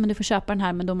så här, okej, men du får köpa den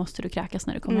här, men då måste du kräkas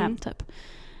när du kommer hem typ.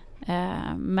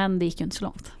 Men det gick ju inte så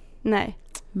långt. Nej.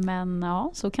 Men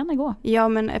ja, så kan det gå. Ja,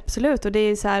 men absolut. Och det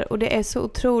är så här, och det är så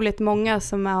otroligt många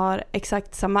som har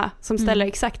exakt samma, som ställer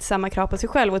exakt samma krav på sig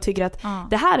själv och tycker att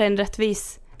det här är en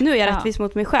rättvis, nu är jag rättvis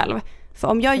mot mig själv. För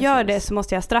om jag gör det så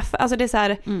måste jag straffa. Alltså det är så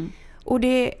här, och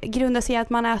det grundar sig i att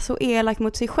man är så elak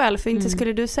mot sig själv. För inte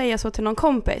skulle du säga så till någon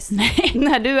kompis. Nej.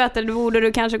 När du äter, då borde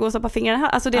du kanske gå och stoppa fingrarna här.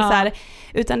 Alltså det är så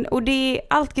här, och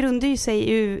allt grundar ju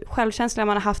sig i självkänslan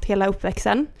man har haft hela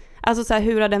uppväxten. Alltså så här,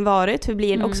 hur har den varit? Hur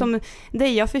blir den? Och som det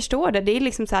jag förstår det är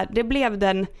liksom så här, det blev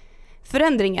den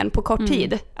förändringen på kort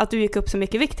tid. Att du gick upp så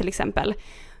mycket vikt till exempel.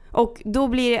 Och då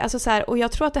blir det alltså så här, och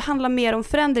jag tror att det handlar mer om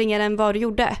förändringen än vad du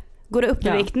gjorde. Går du upp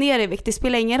i vikt, ner i vikt, det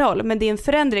spelar ingen roll. Men det är en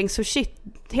förändring, så shit,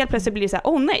 helt plötsligt blir det så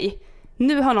här, nej.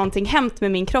 Nu har någonting hänt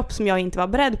med min kropp som jag inte var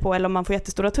beredd på. Eller om man får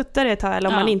jättestora tuttar ett tag, eller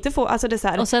om man inte får, alltså det är så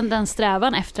här. Och sen den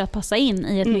strävan efter att passa in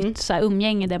i ett nytt så här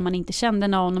umgänge där man inte kände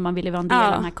någon och man ville vara en del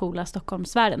av den här coola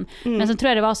Stockholmsvärlden. Men sen tror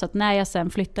jag det var så att när jag sen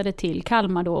flyttade till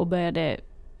Kalmar då och började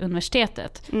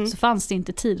universitetet så fanns det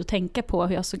inte tid att tänka på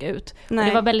hur jag såg ut. Och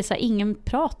det var väldigt så här, ingen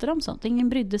pratade om sånt, ingen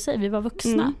brydde sig, vi var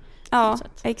vuxna. Ja,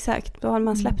 exakt, då har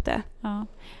man släppt det. Ja.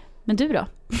 Men du då?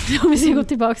 Om vi ska gå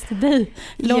tillbaka till dig.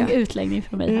 Lång utläggning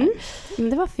från mig här. Men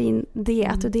det var fin det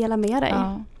att du delar med dig.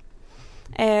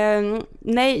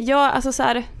 Nej, alltså så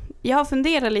här, jag har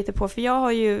funderat lite på, för jag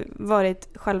har ju varit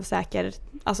självsäker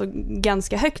alltså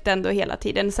ganska högt ändå hela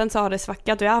tiden. Sen så har det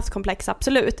svackat och jag har haft komplex,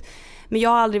 absolut. Men jag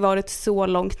har aldrig varit så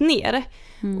långt ner.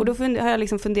 Och då har jag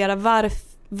liksom funderat,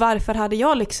 varför hade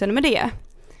jag lyxen med det?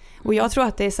 Och jag tror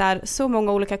att det är så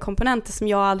många olika komponenter som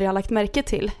jag aldrig har lagt märke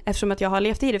till, eftersom att jag har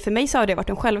levt i det. För mig så har det varit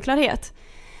en självklarhet.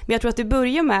 Men jag tror att det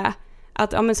börjar med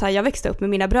att jag växte upp med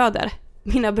mina bröder.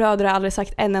 mina bröder har aldrig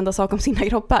sagt en enda sak om sina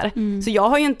kroppar. Så jag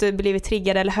har ju inte blivit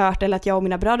triggad eller hört eller att jag och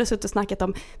mina bröder suttit och snackat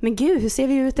om, men gud, hur ser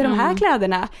vi ut i de här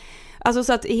kläderna? Alltså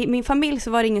så att i min familj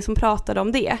så var det ingen som pratade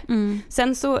om det.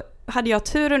 Sen så hade jag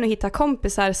turen att hitta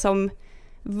kompisar som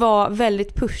var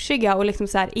väldigt pushiga och liksom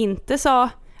så här inte sa,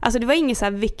 alltså det var ingen så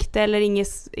här vikt eller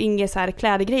ingen så här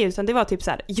klädegrej, utan det var typ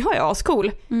så här, jag är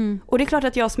ascool. Och det är klart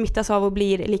att jag smittas av och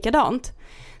blir likadant.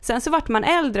 Sen så vart man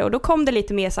äldre och då kom det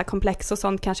lite mer så här komplex och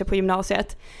sånt kanske på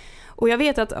gymnasiet. Och jag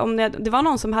vet att om det var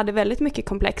någon som hade väldigt mycket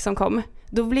komplex som kom,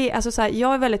 då blir, alltså så här,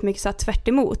 jag är väldigt mycket så här tvärt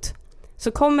emot.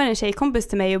 Så kommer en tjejkompis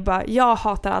till mig och bara, jag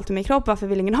hatar allt med min kropp, varför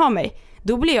vill ingen ha mig?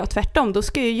 Då blir jag tvärtom, då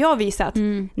ska ju jag visa att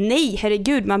nej,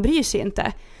 herregud, man bryr sig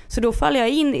inte. Så då faller jag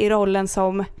in i rollen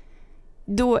som,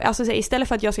 då, alltså istället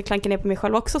för att jag ska klanka ner på mig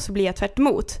själv också, så blir jag tvärt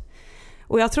emot.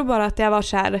 Och jag tror bara att det har varit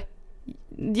så här,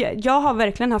 jag har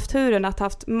verkligen haft turen att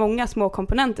haft många små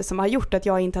komponenter som har gjort att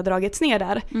jag inte har dragits ner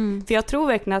där. För jag tror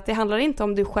verkligen att det handlar inte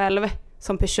om du själv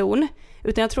som person,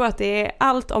 utan jag tror att det är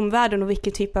allt om världen och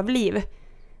vilken typ av liv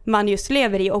man just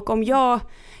lever i. Och om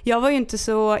jag var ju inte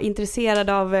så intresserad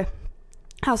av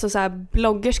alltså så här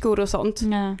bloggerskor och sånt.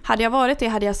 Hade jag varit det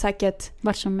hade jag säkert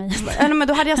varit som mig. Men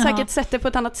då hade jag säkert sett det på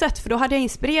ett annat sätt, för då hade jag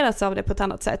inspirerats av det på ett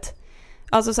annat sätt.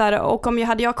 Alltså så här, och om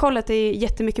jag kollat i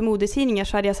jättemycket modetidningar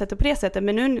så hade jag sett det på det sättet,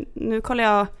 men nu kollar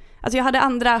jag, alltså jag hade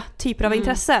andra typer av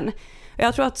intressen. Och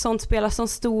jag tror att sånt spelar så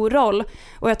stor roll,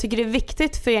 och jag tycker det är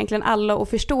viktigt för egentligen alla att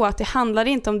förstå att det handlar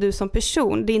inte om du som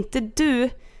person. Det är inte du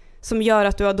som gör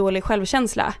att du har dålig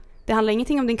självkänsla. Det handlar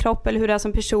ingenting om din kropp eller hur du är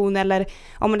som person, eller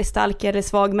om man är stark eller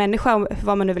svag människa,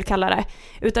 vad man nu vill kalla det.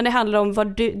 Utan det handlar om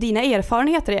vad dina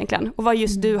erfarenheter egentligen, och vad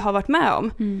just du har varit med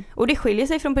om. Och det skiljer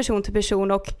sig från person till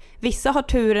person, och vissa har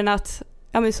turen att,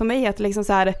 ja men som mig, att liksom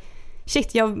så här,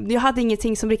 shit, jag hade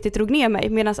ingenting som riktigt drog ner mig,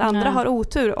 medan andra har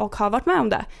otur och har varit med om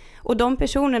det. Och de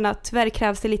personerna, tyvärr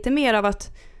krävs det lite mer av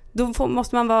att då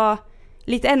måste man vara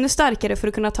lite ännu starkare för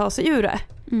att kunna ta sig ur det.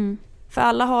 För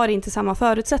alla har inte samma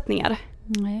förutsättningar.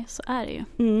 Nej, så är det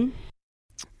ju.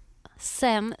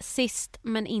 Sen, sist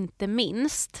men inte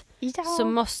minst, så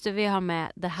måste vi ha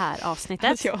med det här avsnittet.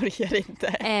 Alltså, jag orkar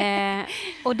inte.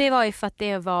 Och det var ju för att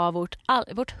det var vårt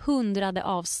 100:e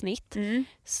avsnitt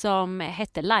som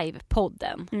hette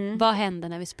FRIDApodden. Vad hände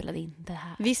när vi spelade in det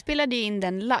här? Vi spelade in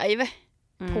den live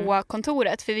på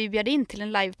kontoret, för vi bjöd in till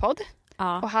en livepodd.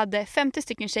 Och hade 50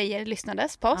 stycken tjejer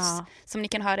lyssnades på oss. Som ni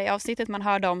kan höra i avsnittet, man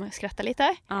hör dem skratta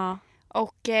lite.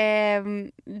 Och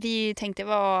vi tänkte,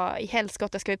 vad i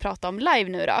helskotta ska vi prata om live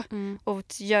nu då? Och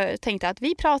jag tänkte att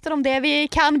vi pratar om det vi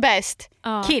kan bäst.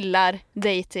 Killar,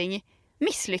 dating,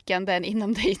 misslyckanden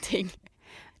inom dating.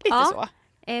 Lite så.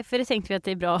 För det tänkte vi att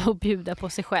det är bra att bjuda på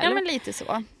sig själv. Ja, men lite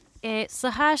så. Så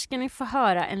här ska ni få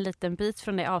höra en liten bit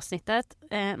från det avsnittet.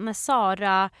 När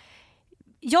Sara...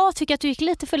 Jag tycker att du gick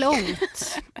lite för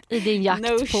långt i din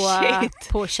jakt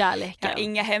på kärleken. Ja,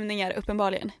 inga hämningar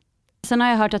uppenbarligen. Sen har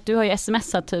jag hört att du har ju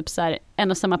smsat typ så här,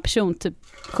 en och samma person typ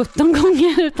 17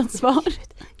 gånger utan svar.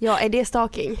 Ja, är det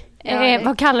stalking?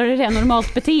 Vad kallar du det?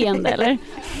 Normalt beteende eller?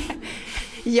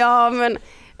 Ja,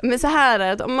 men så här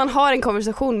är det, om man har en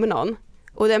konversation med någon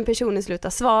och den personen slutar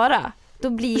svara, då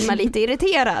blir man lite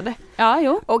irriterad. Ja,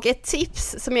 jo. Och ett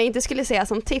tips som jag inte skulle säga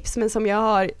som tips, men som jag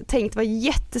har tänkt var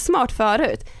jättesmart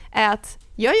förut, är att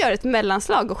jag gör ett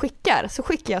mellanslag och så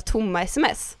skickar jag tomma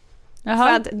sms. Jaha.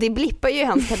 För att det blippar ju i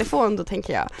hans telefon då,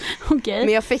 tänker jag. Okay.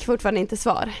 Men jag fick fortfarande inte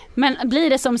svar. Men blir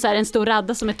det som så här en stor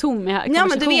radda som är tom i konversationen? Ja,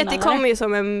 men du vet, det kommer ju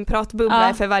som en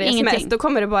pratbubbla för varje sms. Då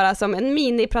kommer det bara som en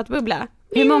mini-pratbubbla.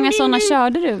 Hur många sådana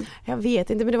körde du? Jag vet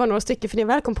inte, men det var några stycken, för när jag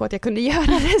väl kom på att jag kunde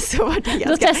göra det så var det ganska...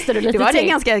 Då testade du lite. Då var det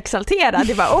ganska exalterad.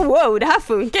 Det var, wow, det här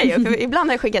funkar ju. För ibland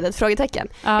har jag skickat ett frågetecken.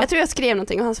 Jag tror jag skrev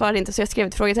någonting och han svarade inte, så jag skrev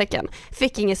ett frågetecken.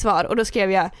 Fick inget svar, och då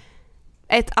skrev jag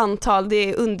ett antal, det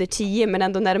är under 10 men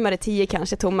ändå närmare 10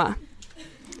 kanske tomma.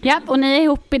 Ja, och ni är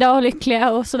ihop idag och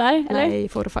lyckliga och sådär, eller? Nej,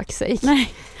 for fuck's sake.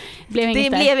 Nej, det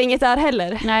blev inget där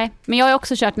heller. Nej, men jag har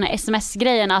också kört den här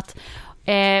sms-grejen att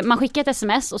man skickar ett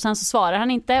sms och sen så svarar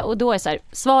han inte, och då är så här,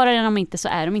 svarar de inte så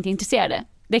är de inte intresserade.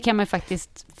 Det kan man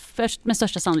faktiskt med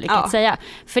största sannolikhet säga.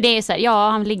 För det är så här,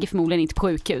 han ligger förmodligen inte på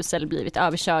sjukhus eller blivit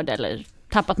överkörd eller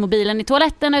tappat mobilen i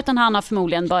toaletten, utan han har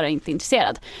förmodligen bara inte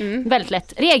intresserad. Väldigt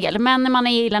lätt regel, men när man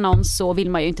är gillar någon så vill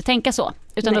man ju inte tänka så,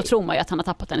 utan då tror man ju att han har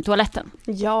tappat den i toaletten.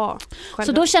 Ja,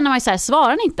 så då känner man ju så här, svarar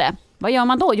han inte, vad gör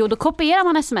man då? Jo, då kopierar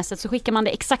man sms:et, så skickar man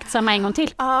det exakt samma en gång till.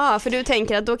 För du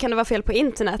tänker att då kan det vara fel på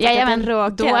internet? Ja, men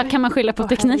då kan man skylla på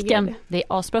tekniken. Herregud. Det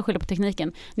är asbra att skylla på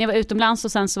tekniken. När jag var utomlands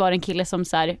och sen så var det en kille som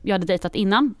så här, jag hade dejtat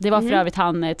innan. Det var för övrigt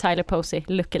han Tyler Posey,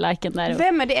 lookaliken där.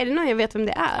 Vem är det? Är det någon jag vet vem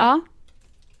det är? Ja,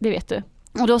 det vet du.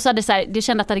 Och då så hade det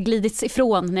kände att det hade glidits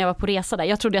ifrån när jag var på resa där.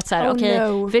 Jag trodde att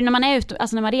för när man är ute,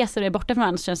 alltså när man reser och är borta från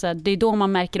varandra, så känns det är då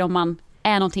man märker om man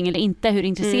är någonting eller inte, hur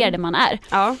intresserad man är.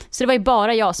 Ja. Så det var ju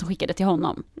bara jag som skickade till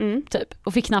honom typ,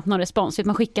 och fick knappt någon respons.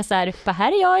 Man skickade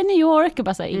här är jag i New York, och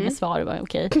bara inget svar, var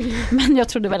okej. Men jag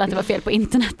trodde väl att det var fel på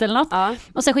internet eller något. Ja.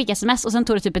 Och sen skickade jag sms, och sen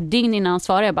tog det typ ett dygn innan han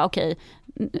svarade. Jag bara okej.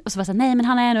 Och så var jag nej men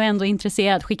han är nog ändå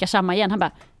intresserad, skickar samma igen. Han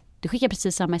bara, du skickar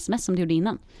precis samma sms som du gjorde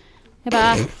innan. Jag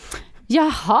bara,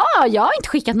 jaha, jag har inte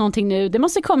skickat någonting nu. Det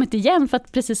måste kommit igen för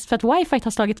att wifi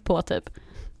har slagit på typ.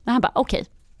 Men han bara okej.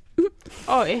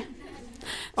 Oj.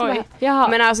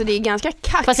 Men alltså det är ganska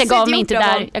kaxigt. Fast jag gav mig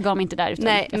inte där utan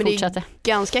nej, jag men fortsatte.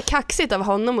 Det är ganska kaxigt av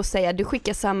honom att säga du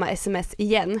skickar samma sms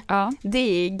igen. Ja. Det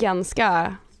är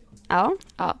ganska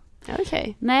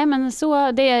okej. Nej men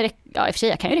så det är, i och för sig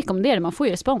jag kan ju rekommendera det, man får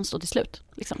ju respons då till slut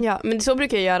liksom. Ja, men så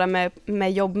brukar jag göra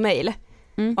med jobbmail.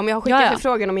 Om jag har skickat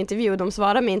förfrågan om intervju och de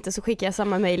svarar mig inte, så skickar jag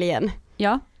samma mail igen.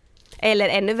 Ja. Eller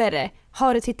ännu värre,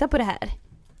 har du tittat på det här?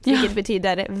 Vilket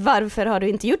betyder, varför har du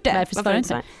inte gjort det? Varför svarar du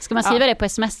inte? Ska man skriva det på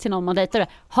sms till någon man dejtar?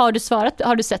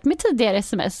 Har du sett mitt tidigare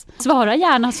sms? Svara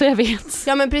gärna så jag vet.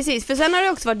 Ja men precis, för sen har det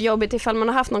också varit jobbigt ifall man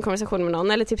har haft någon konversation med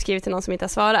någon eller typ skrivit till någon som inte har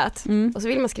svarat. Och så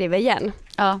vill man skriva igen.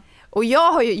 Ja. Och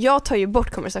jag tar ju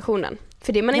bort konversationen.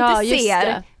 För det man inte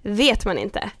ser vet man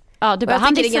inte. Ja, du bara,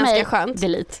 han tycker det är ganska skönt.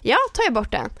 Delete. Ja, tar jag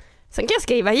bort den. Sen kan jag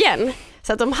skriva igen.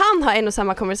 Så att om han har en och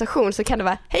samma konversation så kan det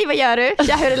vara, hej vad gör du?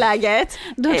 Ja, hur är läget?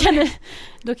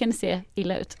 Då kan det se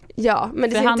illa ut. Ja, men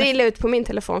det ser inte illa ut på min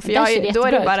telefon. För då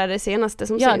är det bara det senaste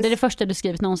som syns. Ja, det är det första du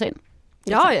skrivit någonsin.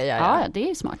 Ja, det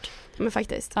är smart. Men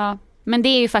faktiskt. Ja. Men det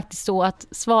är ju faktiskt så att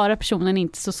svarar personen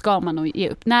inte så ska man nog ge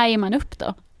upp. När ger man upp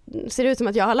då? Ser det ut som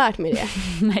att jag har lärt mig det?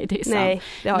 Nej, det är sant. Nej,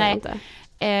 det har jag inte.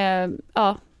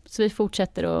 Så vi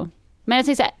fortsätter och... Men jag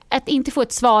tänker så här, att inte få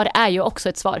ett svar är ju också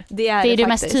ett svar. Det är det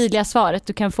mest tydliga svaret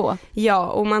du kan få. Ja,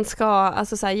 och man ska,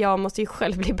 alltså så här, jag måste ju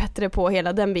själv bli bättre på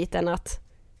hela den biten att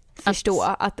förstå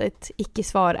att ett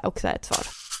icke-svar också är ett svar.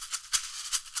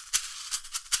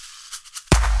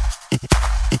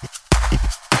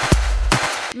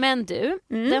 Men du,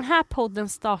 den här podden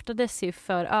startades ju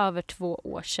för över 2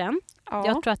 år sedan. Ja.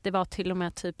 Jag tror att det var till och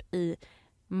med typ i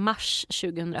mars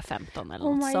 2015 eller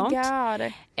något sånt.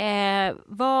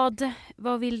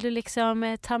 Vad vill du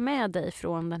liksom ta med dig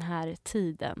från den här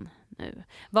tiden nu?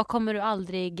 Vad kommer du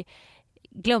aldrig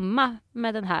glömma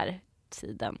med den här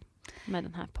tiden, med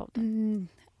den här podden?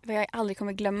 Vad jag aldrig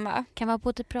kommer glömma. Kan vara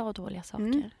både bra och dåliga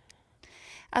saker.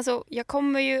 Alltså, jag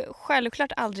kommer ju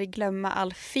självklart aldrig glömma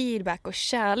all feedback och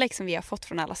kärlek som vi har fått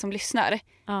från alla som lyssnar.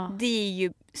 Det är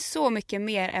ju så mycket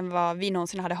mer än vad vi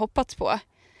någonsin hade hoppats på.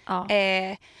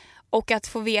 Och att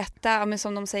få veta, men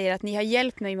som de säger, att ni har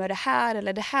hjälpt mig med det här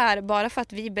eller det här, bara för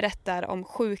att vi berättar om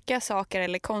sjuka saker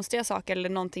eller konstiga saker eller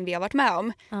någonting vi har varit med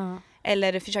om.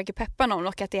 Eller försöker peppa någon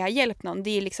och att det har hjälpt någon,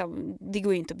 det är liksom, det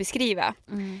går ju inte att beskriva.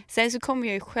 Sen så kommer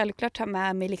jag ju självklart ta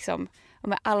med mig liksom,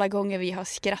 med alla gånger vi har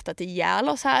skrattat ihjäl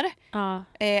oss här.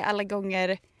 Alla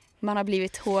gånger man har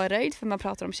blivit tåröjd för man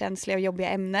pratar om känsliga och jobbiga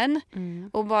ämnen.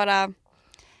 Och bara,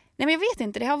 nej men jag vet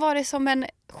inte, det har varit som en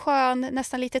skön,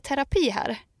 nästan lite terapi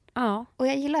här. Och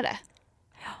jag gillar det.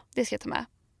 Det ska jag ta med.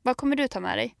 Vad kommer du ta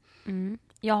med dig?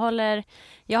 Jag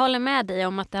håller med dig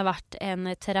om att det har varit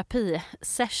en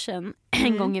terapisession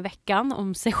en gång i veckan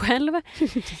om sig själv.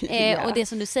 Och det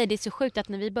som du säger, det är så sjukt att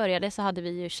när vi började så hade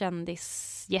vi ju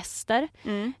kändisgäster.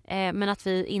 Men att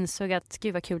vi insåg att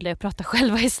gud vad kul det är att prata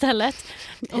själva istället.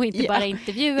 Och inte bara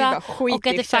intervjua. Och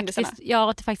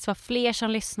att det faktiskt var fler som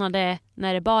lyssnade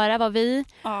när det bara var vi.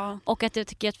 Och att jag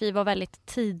tycker att vi var väldigt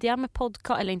tidiga med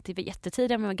podcast. Eller inte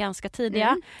jättetidiga, men var ganska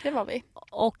tidiga. Det var vi.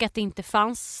 Och att det inte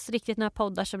fanns riktigt några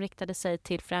poddar som riktade sig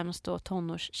till främst då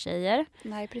tonårstjejer.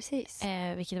 Nej, precis.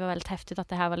 Vilket var väldigt häftigt att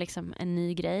det här var liksom en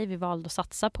ny grej vi valde att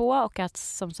satsa på. Och att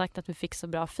som sagt att vi fick så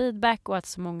bra feedback och att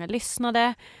så många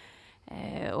lyssnade.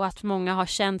 Och att många har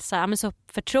känt så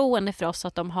förtroende för oss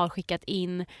att de har skickat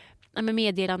in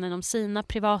meddelanden om sina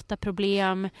privata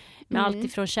problem. Med allt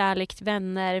ifrån kärlek till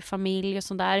vänner, familj och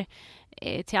sånt där.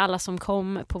 Till alla som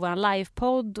kom på vår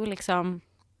livepodd och liksom...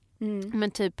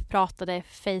 Men typ pratade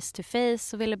face to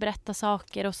face och ville berätta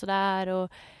saker och sådär.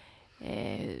 Och,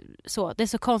 så. Det är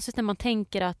så konstigt när man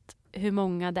tänker att hur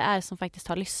många det är som faktiskt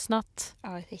har lyssnat. Ja,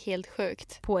 det är helt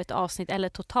sjukt. På ett avsnitt eller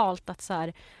totalt att så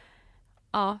här,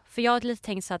 ja, för jag har lite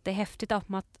tänkt så att det är häftigt att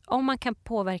om man kan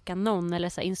påverka någon eller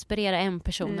så här, inspirera en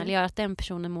person eller göra att den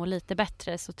personen mår lite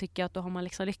bättre, så tycker jag att då har man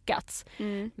liksom lyckats.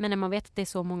 Men när man vet att det är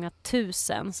så många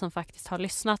tusen som faktiskt har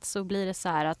lyssnat, så blir det så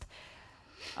här att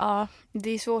ja, det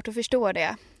är svårt att förstå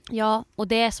det. Ja, och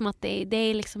det är som att det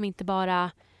är liksom inte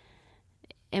bara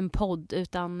en podd,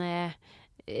 utan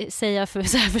säga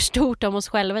för stort om oss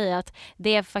själva i att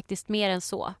det är faktiskt mer än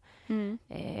så.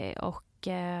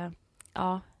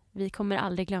 Vi kommer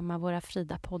aldrig glömma våra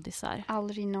FRIDA-poddisar.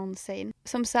 Aldrig någonsin.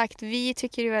 Som sagt, vi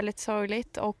tycker det är väldigt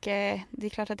sorgligt och det är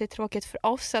klart att det är tråkigt för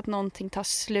oss att någonting tar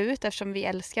slut eftersom vi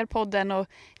älskar podden och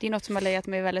det är något som har legat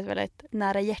mig väldigt, väldigt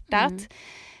nära hjärtat.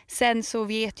 Sen så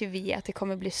vet ju vi att det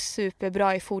kommer bli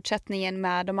superbra i fortsättningen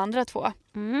med de andra 2.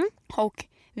 Och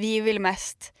vi vill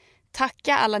mest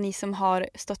tacka alla ni som har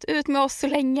stått ut med oss så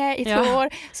länge i 2 år,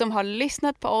 som har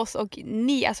lyssnat på oss och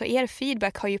ni, alltså er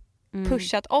feedback har ju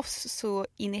pushat oss så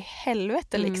in i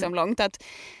helvete liksom långt att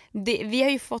vi har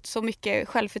ju fått så mycket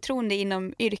självförtroende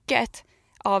inom yrket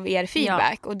av er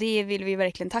feedback och det vill vi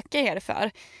verkligen tacka er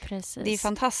för. Precis. Det är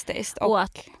fantastiskt. Och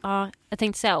att, jag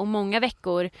tänkte säga, om många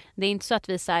veckor, det är inte så att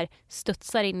vi så här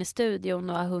studsar in i studion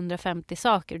och har 150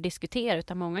 saker att diskutera,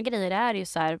 utan många grejer är ju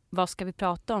så här, vad ska vi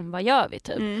prata om, vad gör vi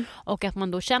typ? Och att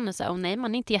man då känner så här, nej,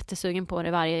 man är inte jättesugen på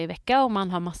det varje vecka och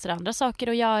man har massor andra saker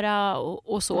att göra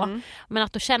och så. Men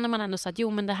att då känner man ändå så att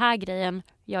men det här grejen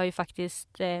gör ju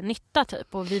faktiskt nytta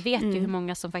typ, och vi vet ju hur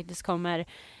många som faktiskt kommer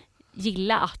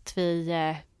gilla att vi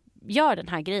gör den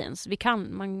här grejen. Så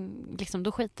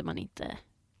då skiter man inte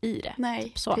i det. Nej,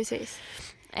 typ så. Precis.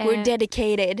 We're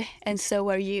dedicated and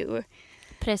so are you.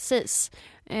 Precis.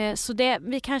 Så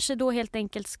vi kanske då helt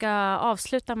enkelt ska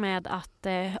avsluta med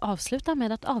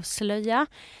att avslöja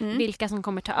vilka som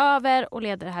kommer ta över och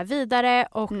leda det här vidare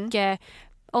och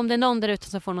om det är någon där ute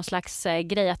som får någon slags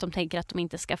grej att de tänker att de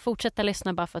inte ska fortsätta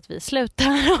lyssna bara för att vi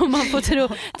slutar och man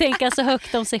får tänka så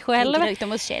högt om sig själv. Högt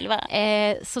om oss själva.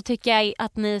 Så tycker jag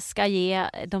att ni ska ge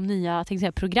de nya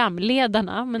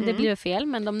programledarna, men det blir fel,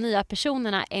 men de nya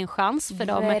personerna en chans för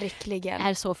de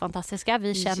är så fantastiska.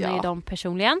 Vi känner ju dem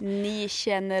personligen. Ni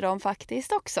känner dem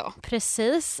faktiskt också.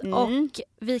 Precis, och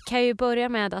vi kan ju börja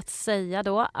med att säga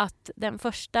då att den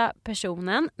första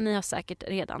personen, ni har säkert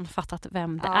redan fattat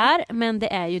vem det är, men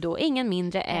det är ju då ingen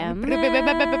mindre än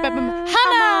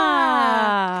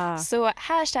Hanna! Så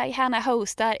 #Hanna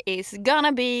hostar is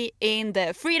gonna be in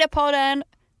the FRIDApodden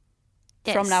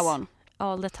from now on.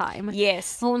 All the time.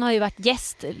 Yes. Hon har ju varit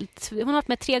gäst, hon har varit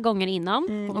med 3 gånger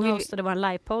innan. Hon hostade vår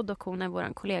livepodd och hon är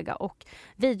vår kollega och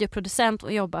videoproducent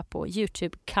och jobbar på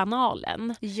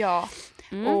YouTube-kanalen. Ja,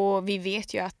 och vi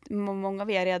vet ju att många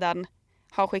av er redan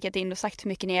har skickat in och sagt hur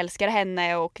mycket ni älskar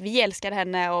henne och vi älskar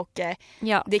henne och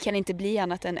det kan inte bli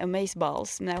annat än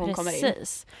amazeballs när hon kommer in.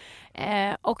 Precis.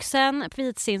 Och sen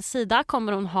vid sin sida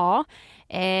kommer hon ha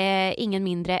ingen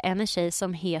mindre än en tjej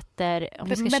som heter, om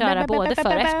vi ska köra både för-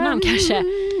 och efternamn kanske,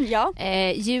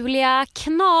 Julia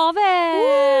Knave.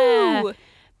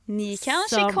 Ni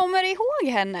kanske kommer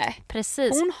ihåg henne.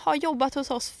 Precis. Hon har jobbat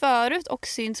hos oss förut och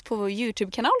syns på vår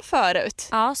YouTube-kanal förut.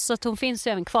 Ja, så att hon finns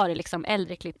ju även kvar i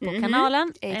äldre klipp på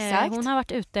kanalen. Exakt. Hon har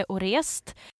varit ute och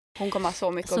rest. Hon kommer ha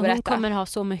så mycket att berätta. Hon kommer ha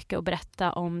så mycket att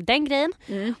berätta om den grejen.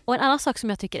 Och en annan sak som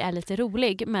jag tycker är lite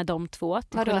rolig med de 2,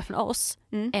 till skillnad från oss,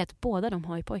 är att båda de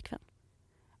har ju pojkvän.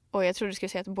 Och jag trodde du skulle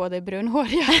säga att båda är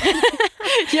brunhåriga.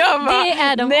 Det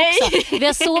är de också. Vi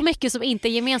har så mycket som inte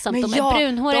är gemensamt. De är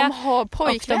brunhåriga de har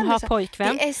pojkvän, och de har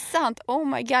pojkvän. Det är sant. Oh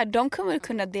my god, de kommer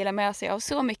kunna dela med sig av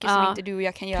så mycket som inte du och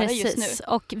jag kan göra just nu.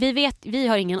 Och vi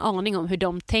har ingen aning om hur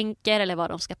de tänker eller vad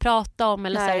de ska prata om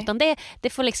eller så, utan det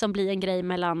får bli en grej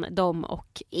mellan dem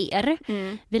och er.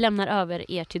 Vi lämnar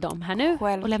över er till dem här nu.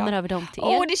 Självklart. Och lämnar över dem till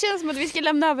er. Det känns som att vi ska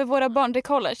lämna över våra barn till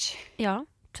college. Ja,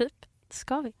 typ.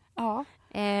 Ska vi. Ja.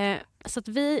 Så att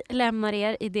vi lämnar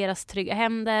er i deras trygga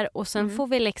händer och sen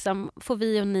får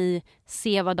vi och ni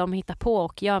se vad de hittar på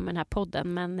och gör med den här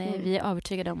podden, men vi är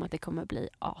övertygade om att det kommer bli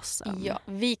awesome. Ja,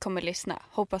 vi kommer lyssna.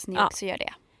 Hoppas ni också gör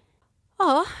det.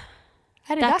 Ja.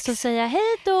 Är det dags att säga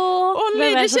hej då?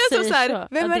 Nej, det känns som såhär,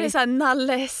 vem är det såhär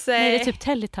Nalles? Nej, det är typ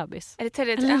Teletubbies. Är det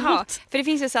Teletubbies? Jaha, för det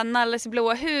finns ju såhär Nalles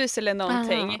blåa hus eller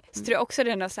någonting. Så tror jag också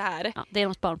det är något så här. Ja, det är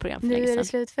något barnprogram för nu är det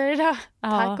slut för idag.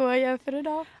 Tack och jag för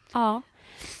idag. Ja.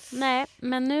 Nej,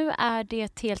 men nu är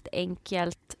det helt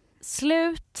enkelt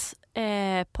slut.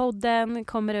 Podden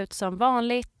kommer ut som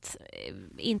vanligt.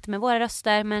 Inte med våra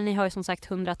röster, men ni har ju som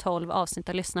sagt 112 avsnitt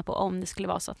att lyssna på om det skulle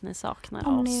vara så att ni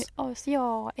saknar oss.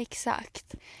 Ja,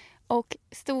 exakt. Och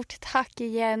stort tack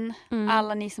igen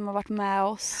alla ni som har varit med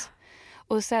oss.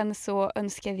 Och sen så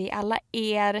önskar vi alla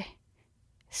er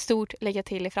stort lycka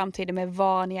till i framtiden med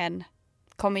vad ni än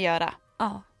kommer göra.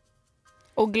 Ja.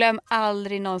 Och glöm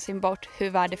aldrig någonsin bort hur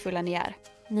värdefulla ni är.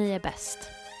 Ni är bäst.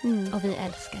 Och vi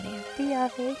älskar er. Det gör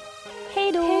vi.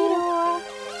 Hej då! Hej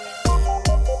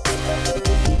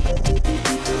då!